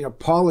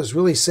 Paul is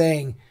really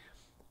saying,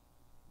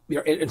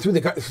 and through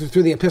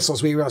the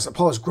epistles, we realize that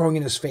Paul is growing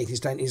in his faith.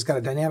 He's got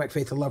a dynamic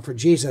faith and love for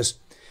Jesus,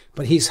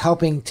 but he's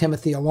helping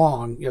Timothy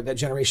along, that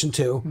generation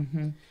too.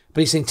 Mm-hmm.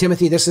 But he's saying,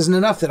 Timothy, this isn't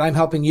enough that I'm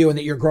helping you and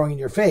that you're growing in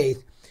your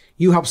faith.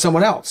 You help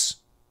someone else.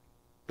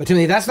 But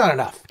Timothy, that's not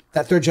enough.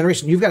 That third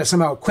generation, you've got to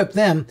somehow equip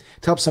them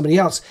to help somebody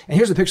else. And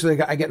here's the picture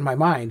that I get in my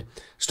mind.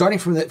 Starting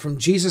from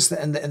Jesus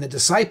and the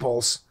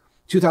disciples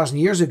 2,000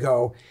 years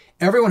ago,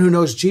 everyone who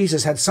knows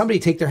Jesus had somebody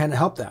take their hand and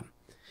help them.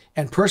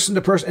 And person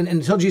to person, and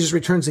until Jesus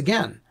returns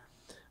again.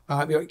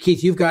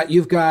 Keith, you've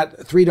got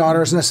 3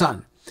 daughters and a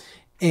son.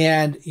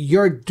 And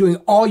you're doing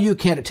all you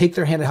can to take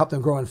their hand and help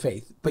them grow in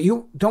faith. But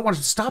you don't want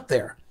to stop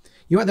there.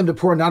 You want them to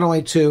pour not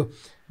only to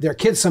their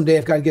kids someday,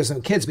 if God gives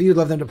them kids, but you'd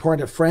love them to pour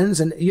into friends.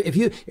 And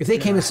if they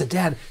came and said,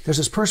 Dad, there's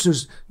this person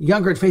who's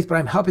younger in faith, but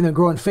I'm helping them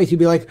grow in faith, you'd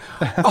be like,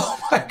 oh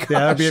my gosh. Yeah,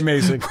 that'd be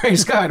amazing.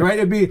 Praise God,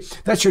 right?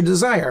 That's your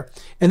desire.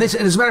 And as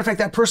a matter of fact,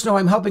 that person who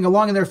I'm helping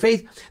along in their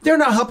faith, they're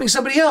now helping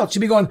somebody else.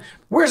 You'd be going,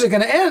 where's it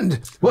going to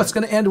end? Well, it's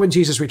going to end when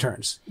Jesus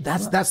returns.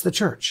 That's the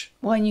church.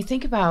 Well, and you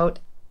think about,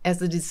 as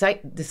the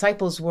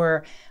disciples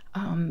were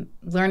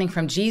learning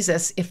from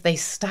Jesus, if they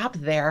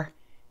stopped there,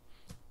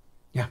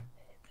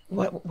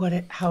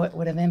 how it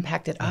would have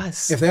impacted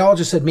us. If they all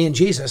just said me and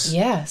Jesus,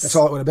 yes, that's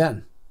all it would have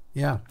been.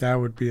 Yeah. That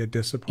would be a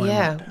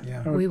disappointment.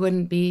 Yeah. We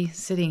wouldn't be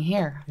sitting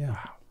here. Yeah.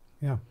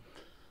 Yeah.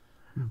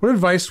 What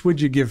advice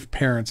would you give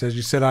parents? As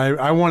you said,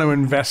 I want to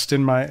invest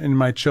in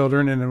my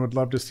children, and I would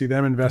love to see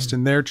them invest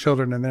in their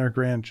children and their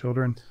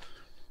grandchildren.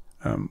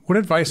 What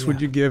advice would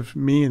you give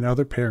me and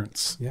other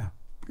parents,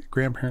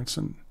 grandparents,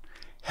 and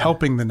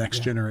helping the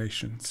next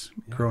generations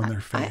grow in their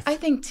faith? I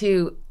think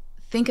to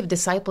think of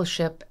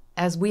discipleship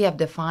as we have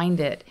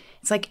defined it,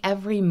 it's like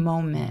every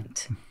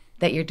moment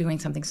that you're doing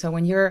something. So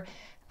when you're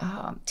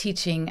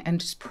teaching and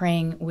just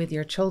praying with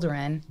your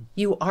children,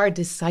 you are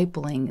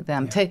discipling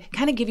them to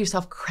kind of give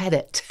yourself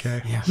credit,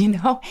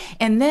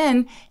 And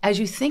then as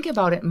you think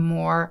about it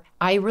more,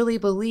 I really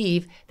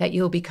believe that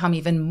you'll become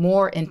even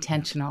more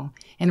intentional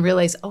and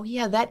realize, oh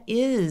yeah, that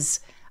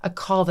is a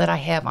call that I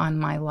have on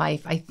my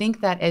life. I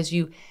think that as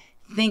you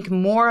think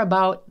more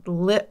about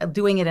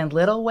doing it in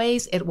little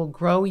ways, it will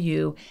grow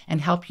you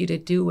and help you to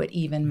do it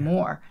even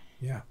more.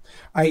 Yeah,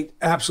 I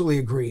absolutely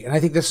agree. And I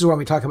think this is why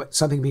we talk about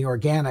something being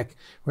organic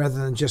rather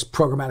than just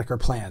programmatic or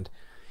planned.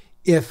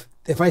 If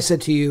I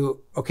said to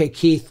you, okay,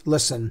 Keith,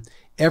 listen,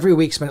 every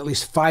week spend at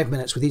least 5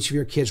 minutes with each of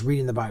your kids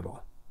reading the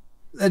Bible.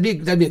 That'd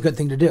be a good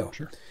thing to do.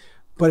 Sure.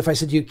 But if I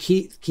said to you,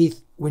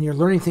 Keith, when you're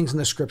learning things in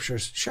the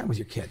scriptures, share them with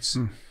your kids.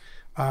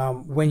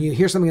 When you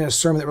hear something in a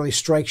sermon that really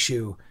strikes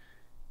you,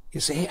 you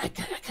say, hey,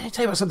 can I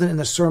tell you about something in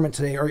the sermon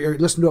today? Or you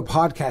listen to a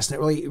podcast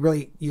and it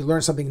really, you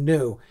learn something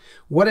new.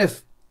 What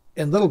if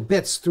in little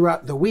bits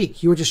throughout the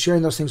week, you were just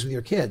sharing those things with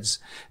your kids,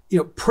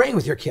 praying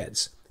with your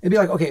kids and be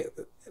like, okay,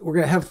 we're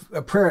going to have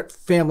a prayer at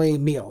family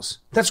meals.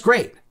 That's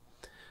great.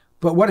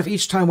 But what if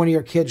each time one of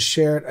your kids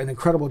shared an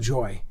incredible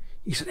joy,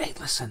 you said, hey,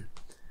 listen,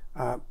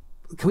 can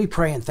we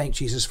pray and thank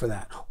Jesus for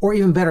that? Or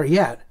even better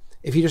yet,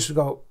 if you just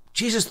go,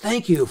 Jesus,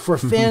 thank you for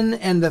Finn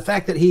and the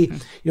fact that he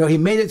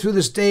made it through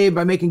this day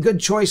by making good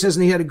choices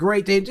and he had a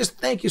great day. Just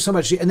thank you so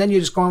much. And then you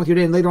just go on with your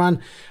day. And later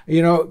on,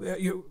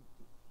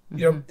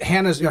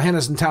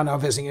 Hannah's in town now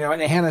visiting,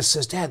 and Hannah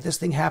says, Dad, this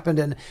thing happened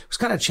and it was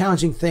kind of a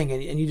challenging thing.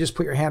 And you just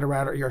put your hand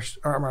around her, your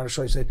arm around her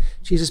shoulder and say,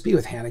 Jesus, be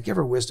with Hannah. Give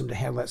her wisdom to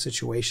handle that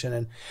situation.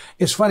 And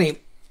it's funny.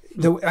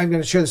 I'm going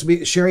to share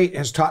this. Sherry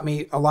has taught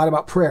me a lot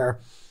about prayer.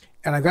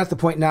 And I've got to the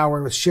point now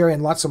where with Sherry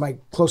and lots of my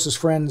closest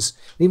friends,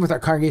 even with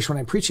our congregation when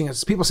I'm preaching,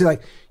 it's people say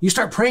like, you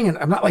start praying and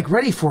I'm not like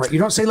ready for it. You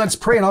don't say, let's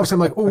pray. And all of a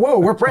sudden I'm like, oh, whoa,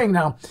 we're praying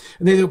now.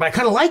 And they go, but I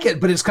kind of like it,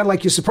 but it's kind of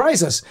like you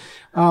surprise us.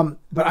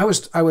 But I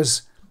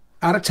was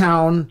out of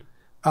town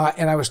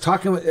and I was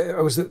talking I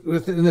was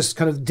in this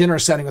kind of dinner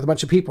setting with a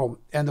bunch of people.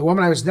 And the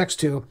woman I was next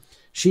to,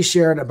 she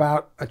shared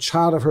about a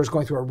child of hers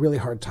going through a really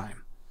hard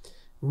time,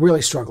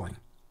 really struggling.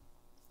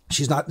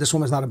 This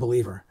woman's not a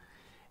believer.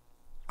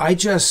 I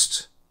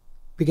just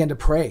began to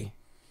pray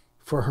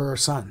for her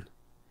son.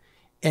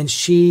 And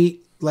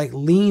she like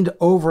leaned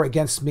over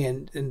against me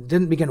and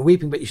didn't begin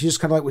weeping, but she just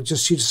kind of like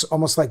she just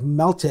almost like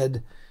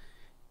melted.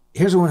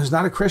 Here's a woman who's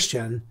not a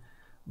Christian,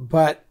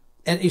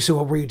 and you said,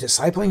 well, were you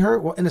discipling her?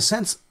 Well, in a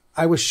sense,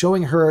 I was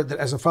showing her that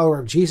as a follower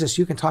of Jesus,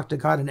 you can talk to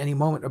God in any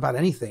moment about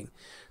anything.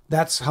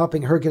 That's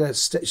helping her get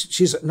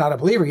she's not a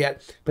believer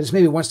yet, but it's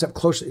maybe one step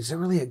closer. Is there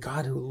really a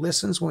God who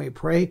listens when we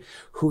pray,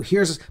 who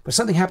hears us? But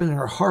something happened in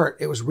her heart.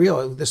 It was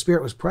real. The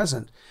Spirit was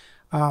present.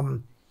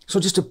 So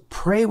just to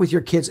pray with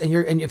your kids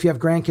and if you have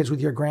grandkids,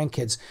 with your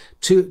grandkids,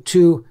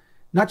 to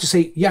not just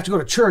say you have to go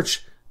to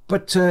church,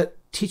 but to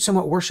teach them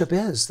what worship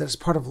is, that it's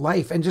part of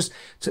life. And just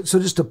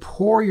to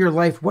pour your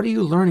life. What are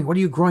you learning? What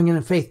are you growing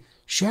in faith?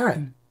 Share it.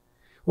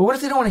 Well, what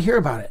if they don't want to hear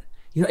about it?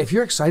 If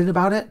you're excited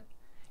about it,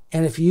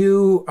 and if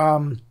you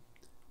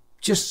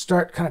just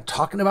start kind of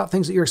talking about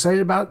things that you're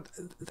excited about,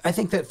 I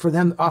think that for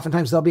them,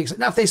 oftentimes they'll be excited.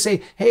 Now, if they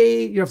say,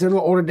 hey, if they're a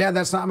little older, Dad,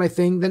 that's not my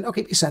thing, then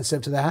okay, be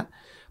sensitive to that.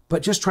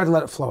 But just try to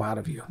let it flow out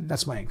of you.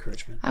 That's my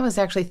encouragement. I was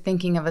actually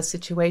thinking of a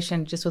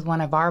situation just with one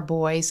of our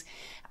boys.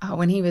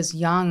 When he was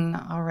young,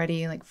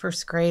 already like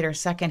first grade or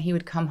second, he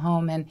would come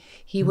home and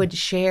he would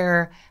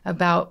share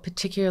about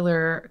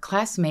particular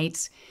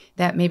classmates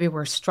that maybe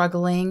were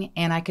struggling.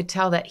 And I could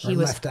tell that he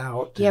was left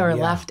out.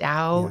 Left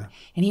out. Yeah.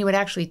 And he would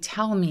actually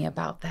tell me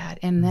about that.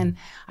 And then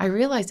I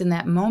realized in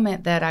that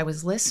moment that I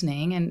was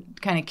listening and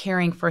kind of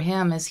caring for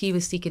him as he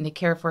was seeking to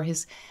care for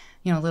his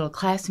little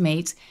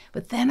classmates.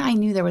 But then I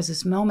knew there was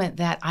this moment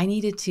that I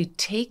needed to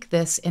take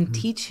this and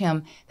teach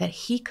him that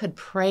he could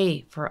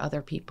pray for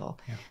other people.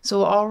 Yeah.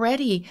 So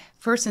already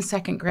first and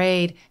second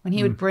grade, when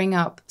he would bring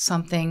up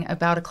something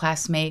about a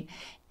classmate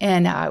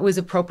and it was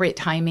appropriate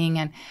timing,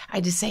 and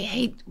I'd just say,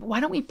 hey, why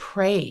don't we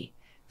pray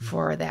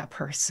for that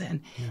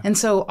person? Yeah. And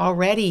so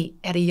already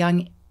at a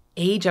young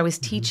age, I was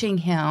teaching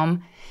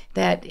him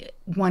that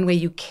one way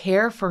you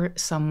care for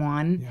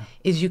someone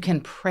is you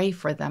can pray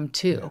for them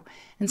too. Yeah.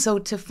 And so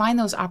to find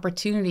those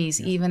opportunities,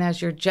 even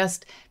as you're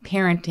just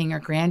parenting or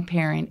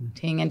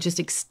grandparenting and just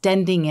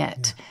extending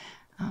it,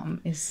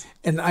 is.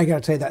 And I got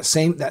to tell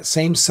you, that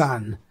same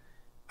son,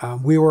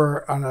 we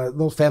were on a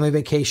little family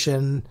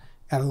vacation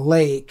at a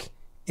lake,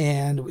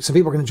 and some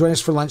people were going to join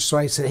us for lunch. So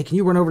I said, hey, can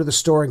you run over to the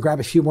store and grab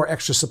a few more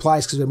extra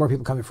supplies because we had more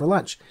people coming for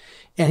lunch?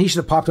 And he should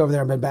have popped over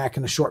there and been back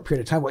in a short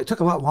period of time. Well, it took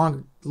a lot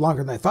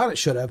longer than I thought it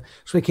should have.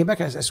 So he came back,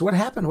 I said, what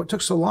happened? What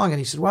took so long? And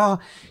he said, well,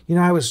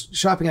 I was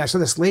shopping and I saw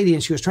this lady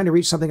and she was trying to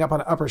reach something up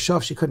on an upper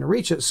shelf. She couldn't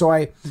reach it. So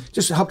I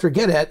just helped her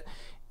get it.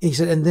 He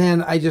said, and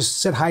then I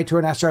just said hi to her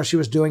and asked her how she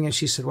was doing. And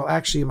she said, well,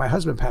 actually, my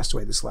husband passed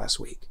away this last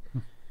week.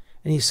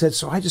 And he said,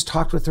 so I just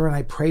talked with her and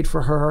I prayed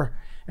for her.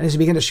 And as he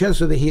began to share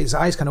this with me, his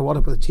eyes kind of welled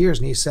up with tears.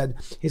 And he said,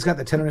 he's got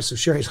the tenderness of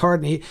Sherry's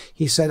heart. And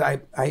he said,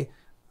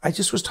 I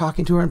just was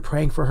talking to her and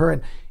praying for her.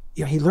 And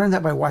he learned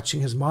that by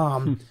watching his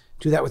mom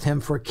do that with him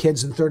for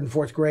kids in third and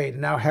fourth grade.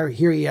 And now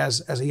here he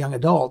is as a young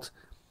adult,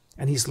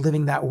 and he's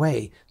living that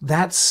way.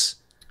 That's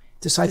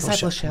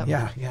discipleship.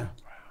 Yeah.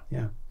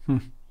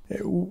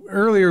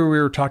 Earlier, we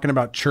were talking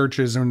about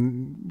churches,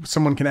 and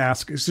someone can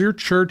ask, is your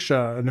church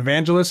an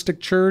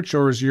evangelistic church,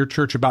 or is your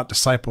church about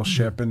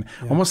discipleship? And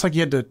almost like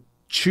you had to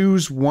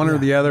choose one or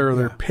the other, or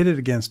they're pitted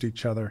against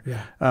each other.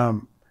 Yeah.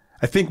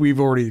 I think we've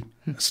already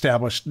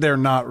established they're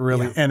not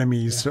really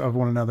enemies of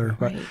one another.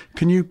 But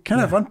can you kind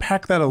of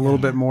unpack that a little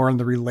bit more in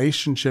the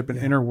relationship and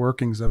inner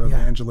workings of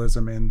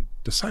evangelism and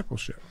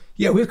discipleship?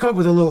 Yeah, we've come up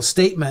with a little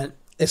statement.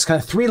 It's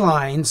kind of 3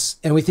 lines,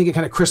 and we think it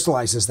kind of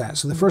crystallizes that.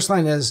 So the first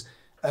line is,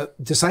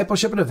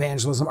 discipleship and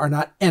evangelism are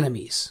not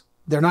enemies.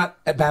 They're not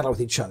at battle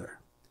with each other.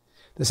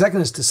 The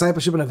second is,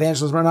 discipleship and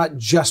evangelism are not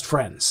just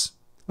friends.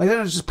 Like, they're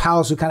not just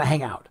pals who kind of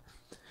hang out.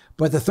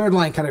 But the third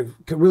line kind of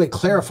really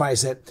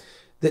clarifies it,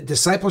 that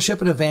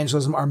discipleship and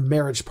evangelism are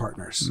marriage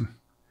partners.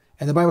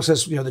 And the Bible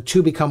says, the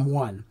two become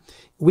one.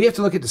 We have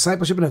to look at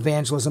discipleship and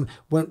evangelism.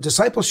 When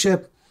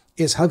discipleship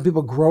is helping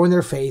people grow in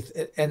their faith,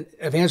 and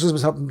evangelism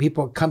is helping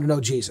people come to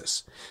know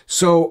Jesus.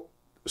 So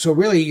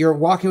really, you're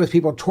walking with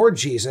people toward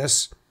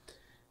Jesus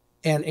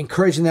and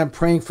encouraging them,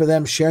 praying for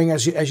them, sharing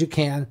as you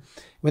can.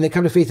 When they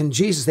come to faith in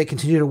Jesus, they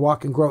continue to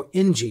walk and grow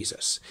in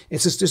Jesus.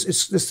 It's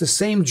just the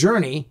same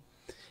journey.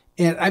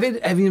 And I've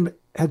even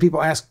had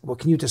people ask, well,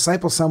 can you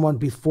disciple someone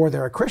before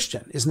they're a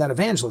Christian? Isn't that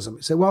evangelism?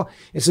 I say, well,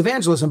 it's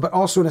evangelism, but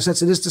also in a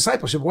sense, it is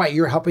discipleship. Why?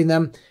 You're helping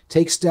them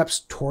take steps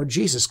toward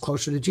Jesus,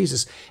 closer to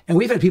Jesus. And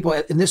we've had people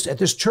at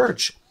this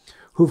church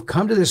who've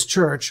come to this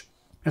church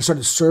and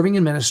started serving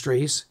in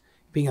ministries,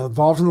 being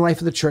involved in the life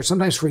of the church,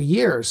 sometimes for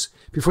years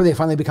before they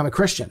finally become a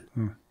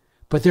Christian.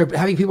 But they're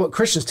having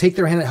Christians take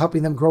their hand and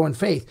helping them grow in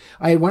faith.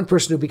 I had one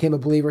person who became a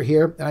believer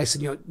here, and I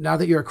said, now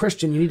that you're a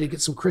Christian, you need to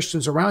get some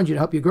Christians around you to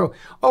help you grow.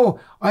 Oh,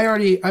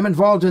 I'm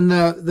involved in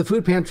the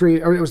food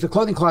pantry, or it was the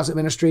clothing closet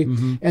ministry,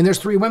 and there's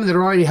 3 women that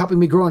are already helping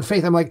me grow in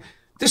faith. I'm like,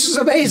 this is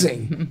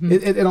amazing.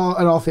 It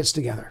all fits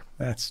together.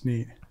 That's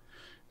neat.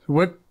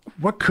 What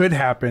could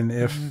happen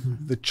if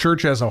the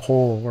church as a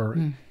whole, or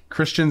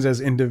Christians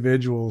as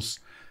individuals,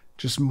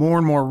 just more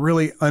and more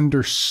really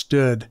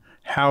understood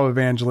how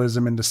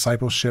evangelism and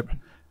discipleship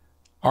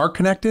are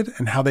connected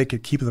and how they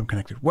could keep them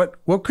connected.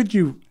 What could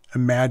you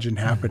imagine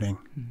happening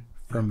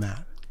from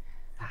that?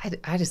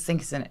 I just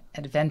think it's an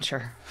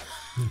adventure.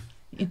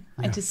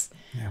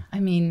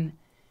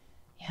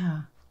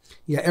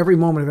 Yeah, every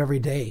moment of every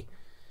day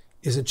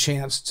is a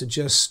chance to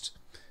just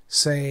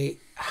say,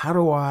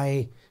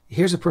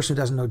 here's a person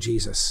who doesn't know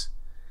Jesus.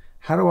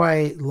 How do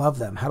I love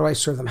them? How do I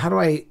serve them? How do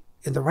I,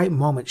 in the right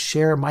moment,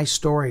 share my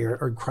story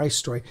or Christ's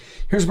story?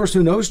 Here's a person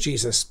who knows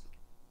Jesus,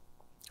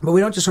 but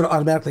we don't just sort of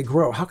automatically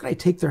grow. How can I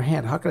take their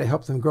hand? How can I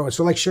help them grow? And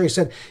so like Sherry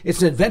said,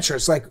 it's an adventure.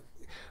 It's like,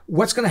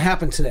 what's going to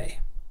happen today?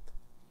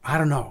 I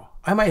don't know.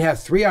 I might have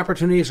 3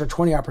 opportunities or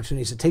 20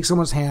 opportunities to take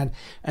someone's hand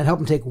and help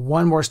them take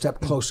one more step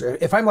closer.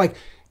 If I'm like,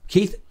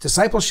 Keith,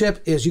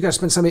 discipleship is you got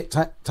to spend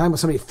time with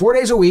somebody 4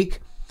 days a week,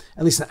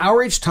 at least an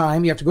hour each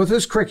time. You have to go through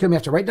this curriculum. You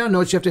have to write down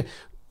notes.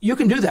 You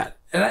can do that.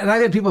 And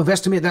I've had people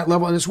invest in me at that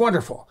level, and it's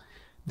wonderful.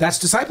 That's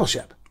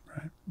discipleship.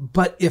 Right.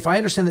 But if I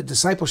understand that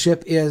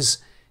discipleship is,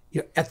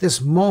 at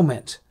this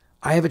moment,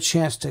 I have a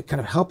chance to kind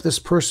of help this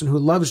person who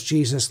loves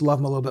Jesus love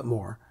him a little bit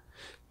more.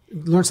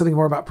 Learn something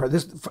more about prayer.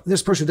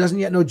 This person who doesn't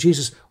yet know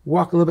Jesus,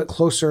 walk a little bit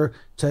closer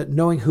to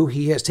knowing who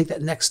he is. Take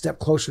that next step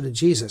closer to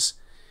Jesus.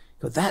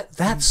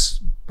 That's,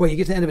 boy, you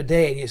get to the end of a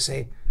day and you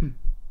say,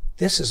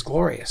 this is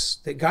glorious.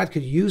 That God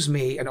could use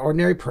me, an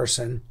ordinary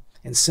person,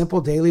 in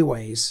simple daily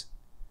ways,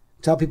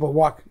 to help people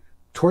walk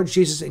towards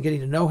Jesus and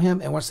getting to know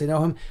him. And once they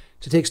know him,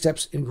 to take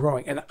steps in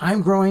growing. And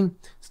I'm growing,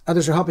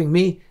 others are helping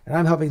me, and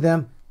I'm helping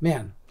them.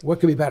 Man,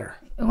 what could be better?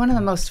 One of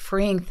the most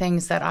freeing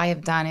things that I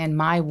have done in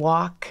my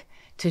walk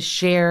to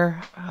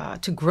share,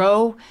 to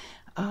grow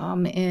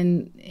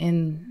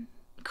in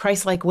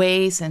Christ-like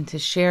ways and to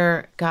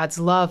share God's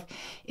love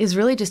is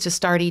really just to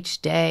start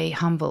each day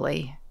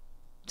humbly.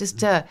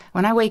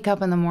 When I wake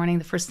up in the morning,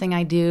 the first thing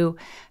I do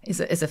is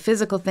a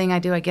physical thing I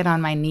do. I get on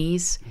my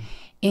knees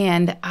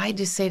and I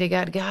just say to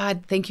God,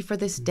 God, thank you for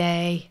this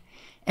day.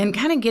 And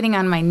kind of getting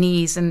on my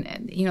knees.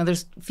 And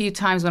there's a few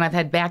times when I've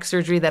had back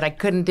surgery that I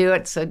couldn't do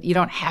it. So you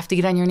don't have to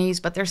get on your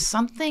knees. But there's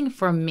something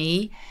for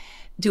me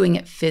doing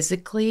it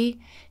physically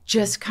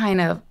just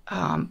kind of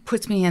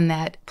puts me in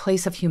that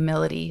place of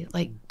humility.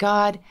 Like,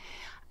 God,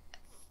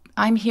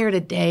 I'm here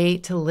today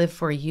to live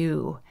for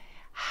you.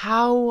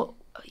 How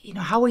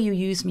will you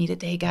use me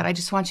today, God? I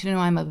just want you to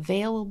know I'm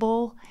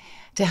available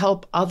to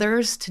help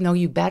others to know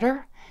you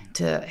better,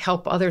 to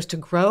help others to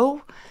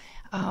grow.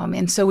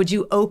 And so would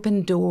you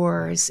open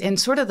doors and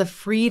sort of the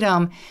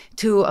freedom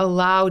to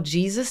allow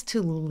Jesus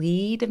to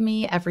lead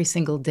me every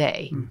single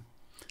day?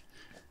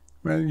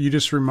 Well, you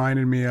just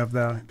reminded me of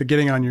the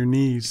getting on your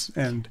knees.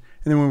 And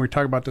then when we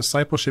talk about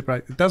discipleship,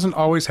 it doesn't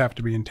always have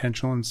to be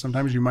intentional. And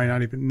sometimes you might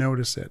not even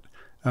notice it.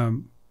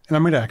 And I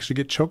might actually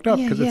get choked up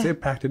because it's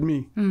impacted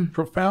me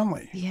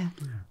profoundly. Yeah.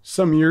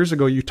 Some years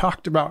ago, you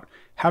talked about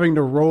having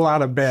to roll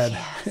out of bed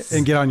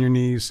and get on your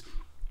knees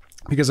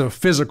because of a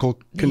physical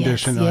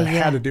condition that I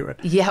had to do it.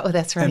 Yeah, well,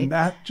 that's right. And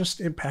that just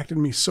impacted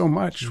me so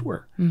much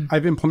where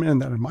I've implemented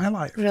that in my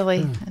life.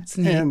 Really? That's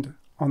neat. And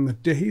on the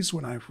days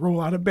when I roll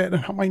out of bed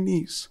and on my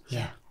knees,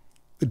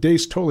 the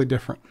day's totally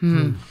different.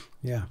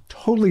 Yeah.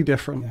 Totally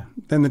different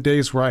than the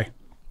days where I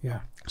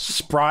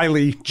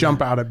spryly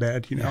jump out of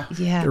bed,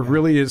 There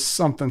really is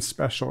something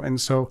special.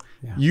 And so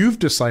you've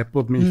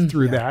discipled me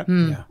through that,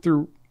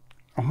 through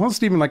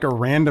almost even like a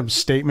random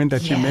statement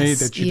that you made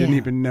that you didn't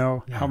even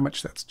know how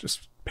much that's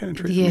just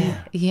penetrated me.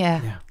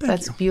 Yeah.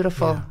 That's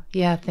beautiful.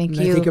 Yeah, thank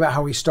you. I think about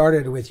how we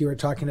started with, you were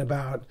talking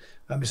about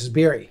Mrs.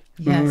 Beery,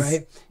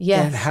 right?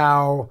 Yes. And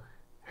how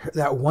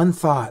that one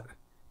thought,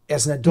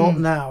 as an adult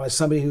now, as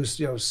somebody who's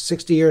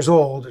 60 years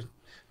old,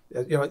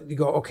 you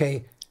go,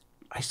 okay,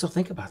 I still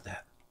think about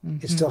that.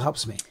 It still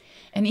helps me.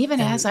 And even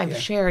as I've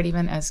shared,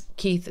 even as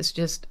Keith is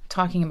just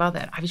talking about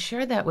that, I've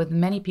shared that with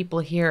many people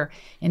here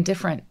in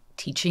different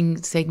teaching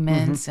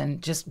segments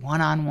and just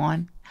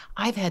one-on-one.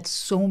 I've had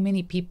so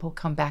many people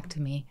come back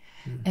to me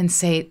and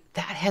say,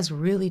 that has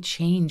really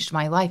changed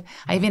my life.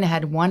 I even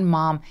had one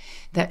mom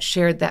that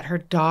shared that her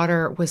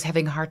daughter was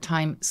having a hard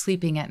time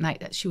sleeping at night,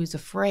 that she was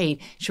afraid.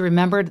 She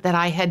remembered that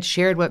I had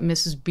shared what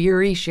Mrs.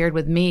 Beery shared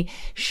with me,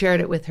 shared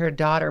it with her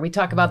daughter. We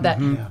talk about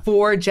that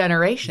 4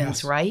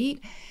 generations, right?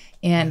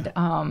 And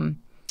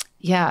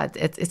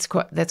that's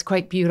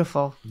quite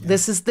beautiful. Yeah.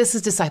 This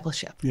is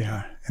discipleship.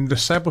 Yeah, and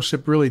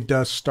discipleship really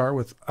does start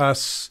with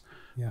us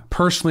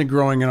personally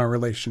growing in our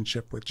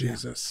relationship with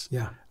Jesus.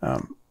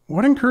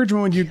 What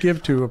encouragement would you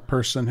give to a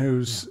person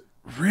who's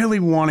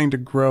really wanting to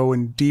grow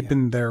and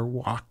deepen their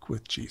walk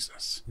with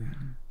Jesus?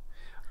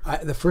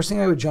 The first thing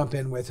I would jump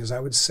in with is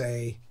I would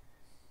say,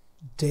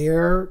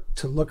 dare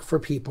to look for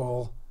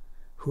people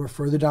who are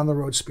further down the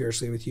road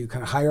spiritually with you,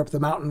 kind of higher up the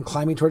mountain,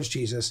 climbing towards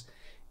Jesus,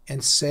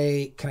 and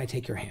say, can I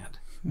take your hand?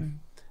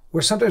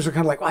 Where sometimes we're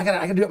kind of like, well, I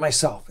gotta do it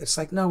myself. It's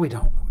like, no, we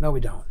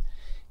don't.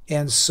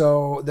 And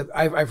so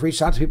I've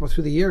reached out to people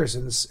through the years,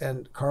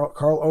 and Carl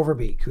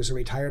Overbeek, who's a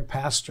retired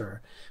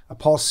pastor,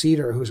 Paul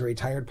Cedar, who's a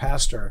retired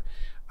pastor,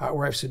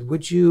 where I've said,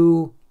 would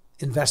you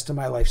invest in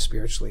my life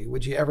spiritually?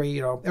 Would you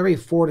every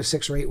 4 to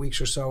 6 or 8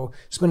 weeks or so,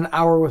 spend an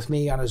hour with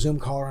me on a Zoom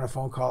call or on a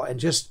phone call and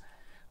just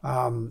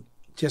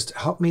just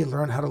help me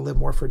learn how to live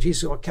more for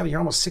Jesus. Well, Kevin, you're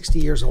almost 60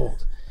 years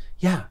old.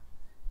 Yeah.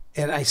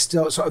 And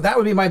so that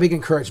would be my big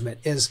encouragement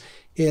is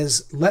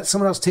let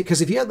someone else take,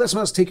 because if you let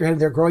someone else take your hand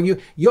and they're growing you,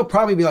 you'll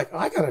probably be like, oh,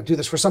 I got to do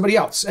this for somebody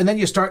else. And then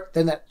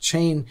then that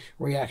chain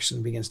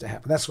reaction begins to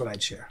happen. That's what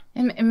I'd share.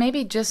 And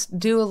maybe just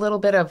do a little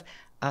bit of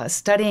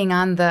studying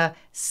on the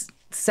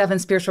 7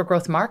 spiritual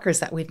growth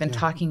markers that we've been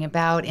talking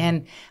about.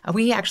 And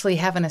we actually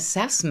have an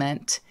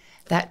assessment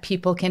that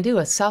people can do,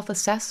 a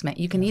self-assessment.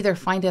 You can either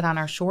find it on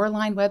our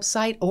Shoreline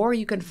website, or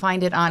you can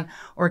find it on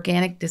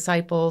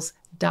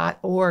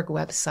organicdisciples.org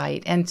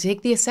website, and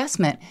take the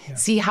assessment.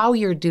 See how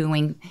you're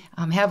doing.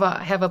 Have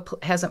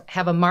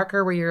a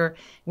marker where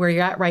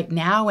you're at right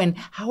now, and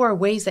how are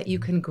ways that you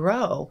can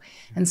grow.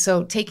 And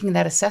so taking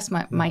that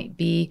assessment might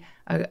be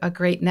a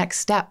great next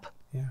step.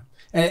 Yeah,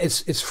 and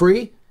it's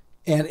free.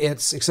 And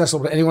it's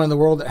accessible to anyone in the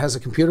world that has a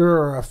computer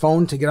or a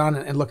phone to get on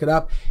and look it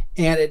up.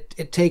 And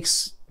it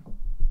takes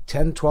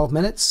 10, 12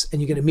 minutes,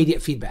 and you get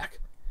immediate feedback.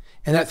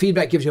 And that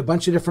feedback gives you a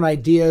bunch of different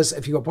ideas.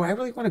 If you go, boy, I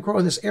really want to grow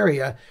in this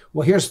area.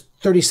 Well, here's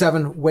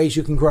 37 ways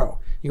you can grow.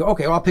 You go,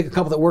 okay, well, I'll pick a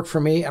couple that work for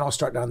me, and I'll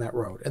start down that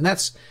road. And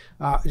that's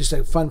just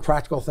a fun,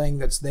 practical thing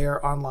that's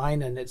there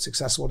online, and it's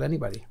accessible to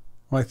anybody.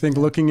 Well, I think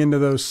looking into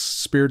those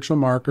spiritual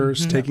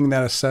markers, taking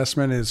that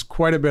assessment is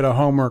quite a bit of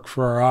homework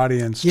for our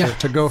audience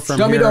to go from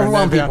Don't here. Don't be to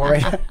overwhelm people,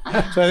 right?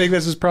 So I think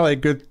this is probably a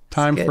good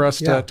time for us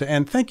to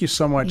end. Thank you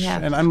so much. Yeah.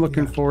 And I'm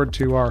looking forward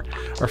to our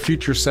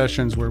future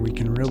sessions where we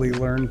can really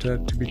learn to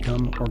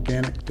become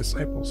organic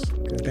disciples.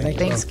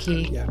 Thanks,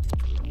 Keith. Yeah.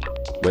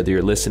 Whether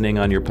you're listening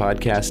on your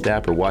podcast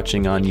app or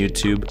watching on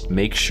YouTube,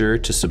 make sure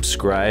to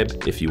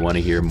subscribe if you want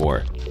to hear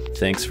more.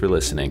 Thanks for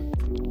listening.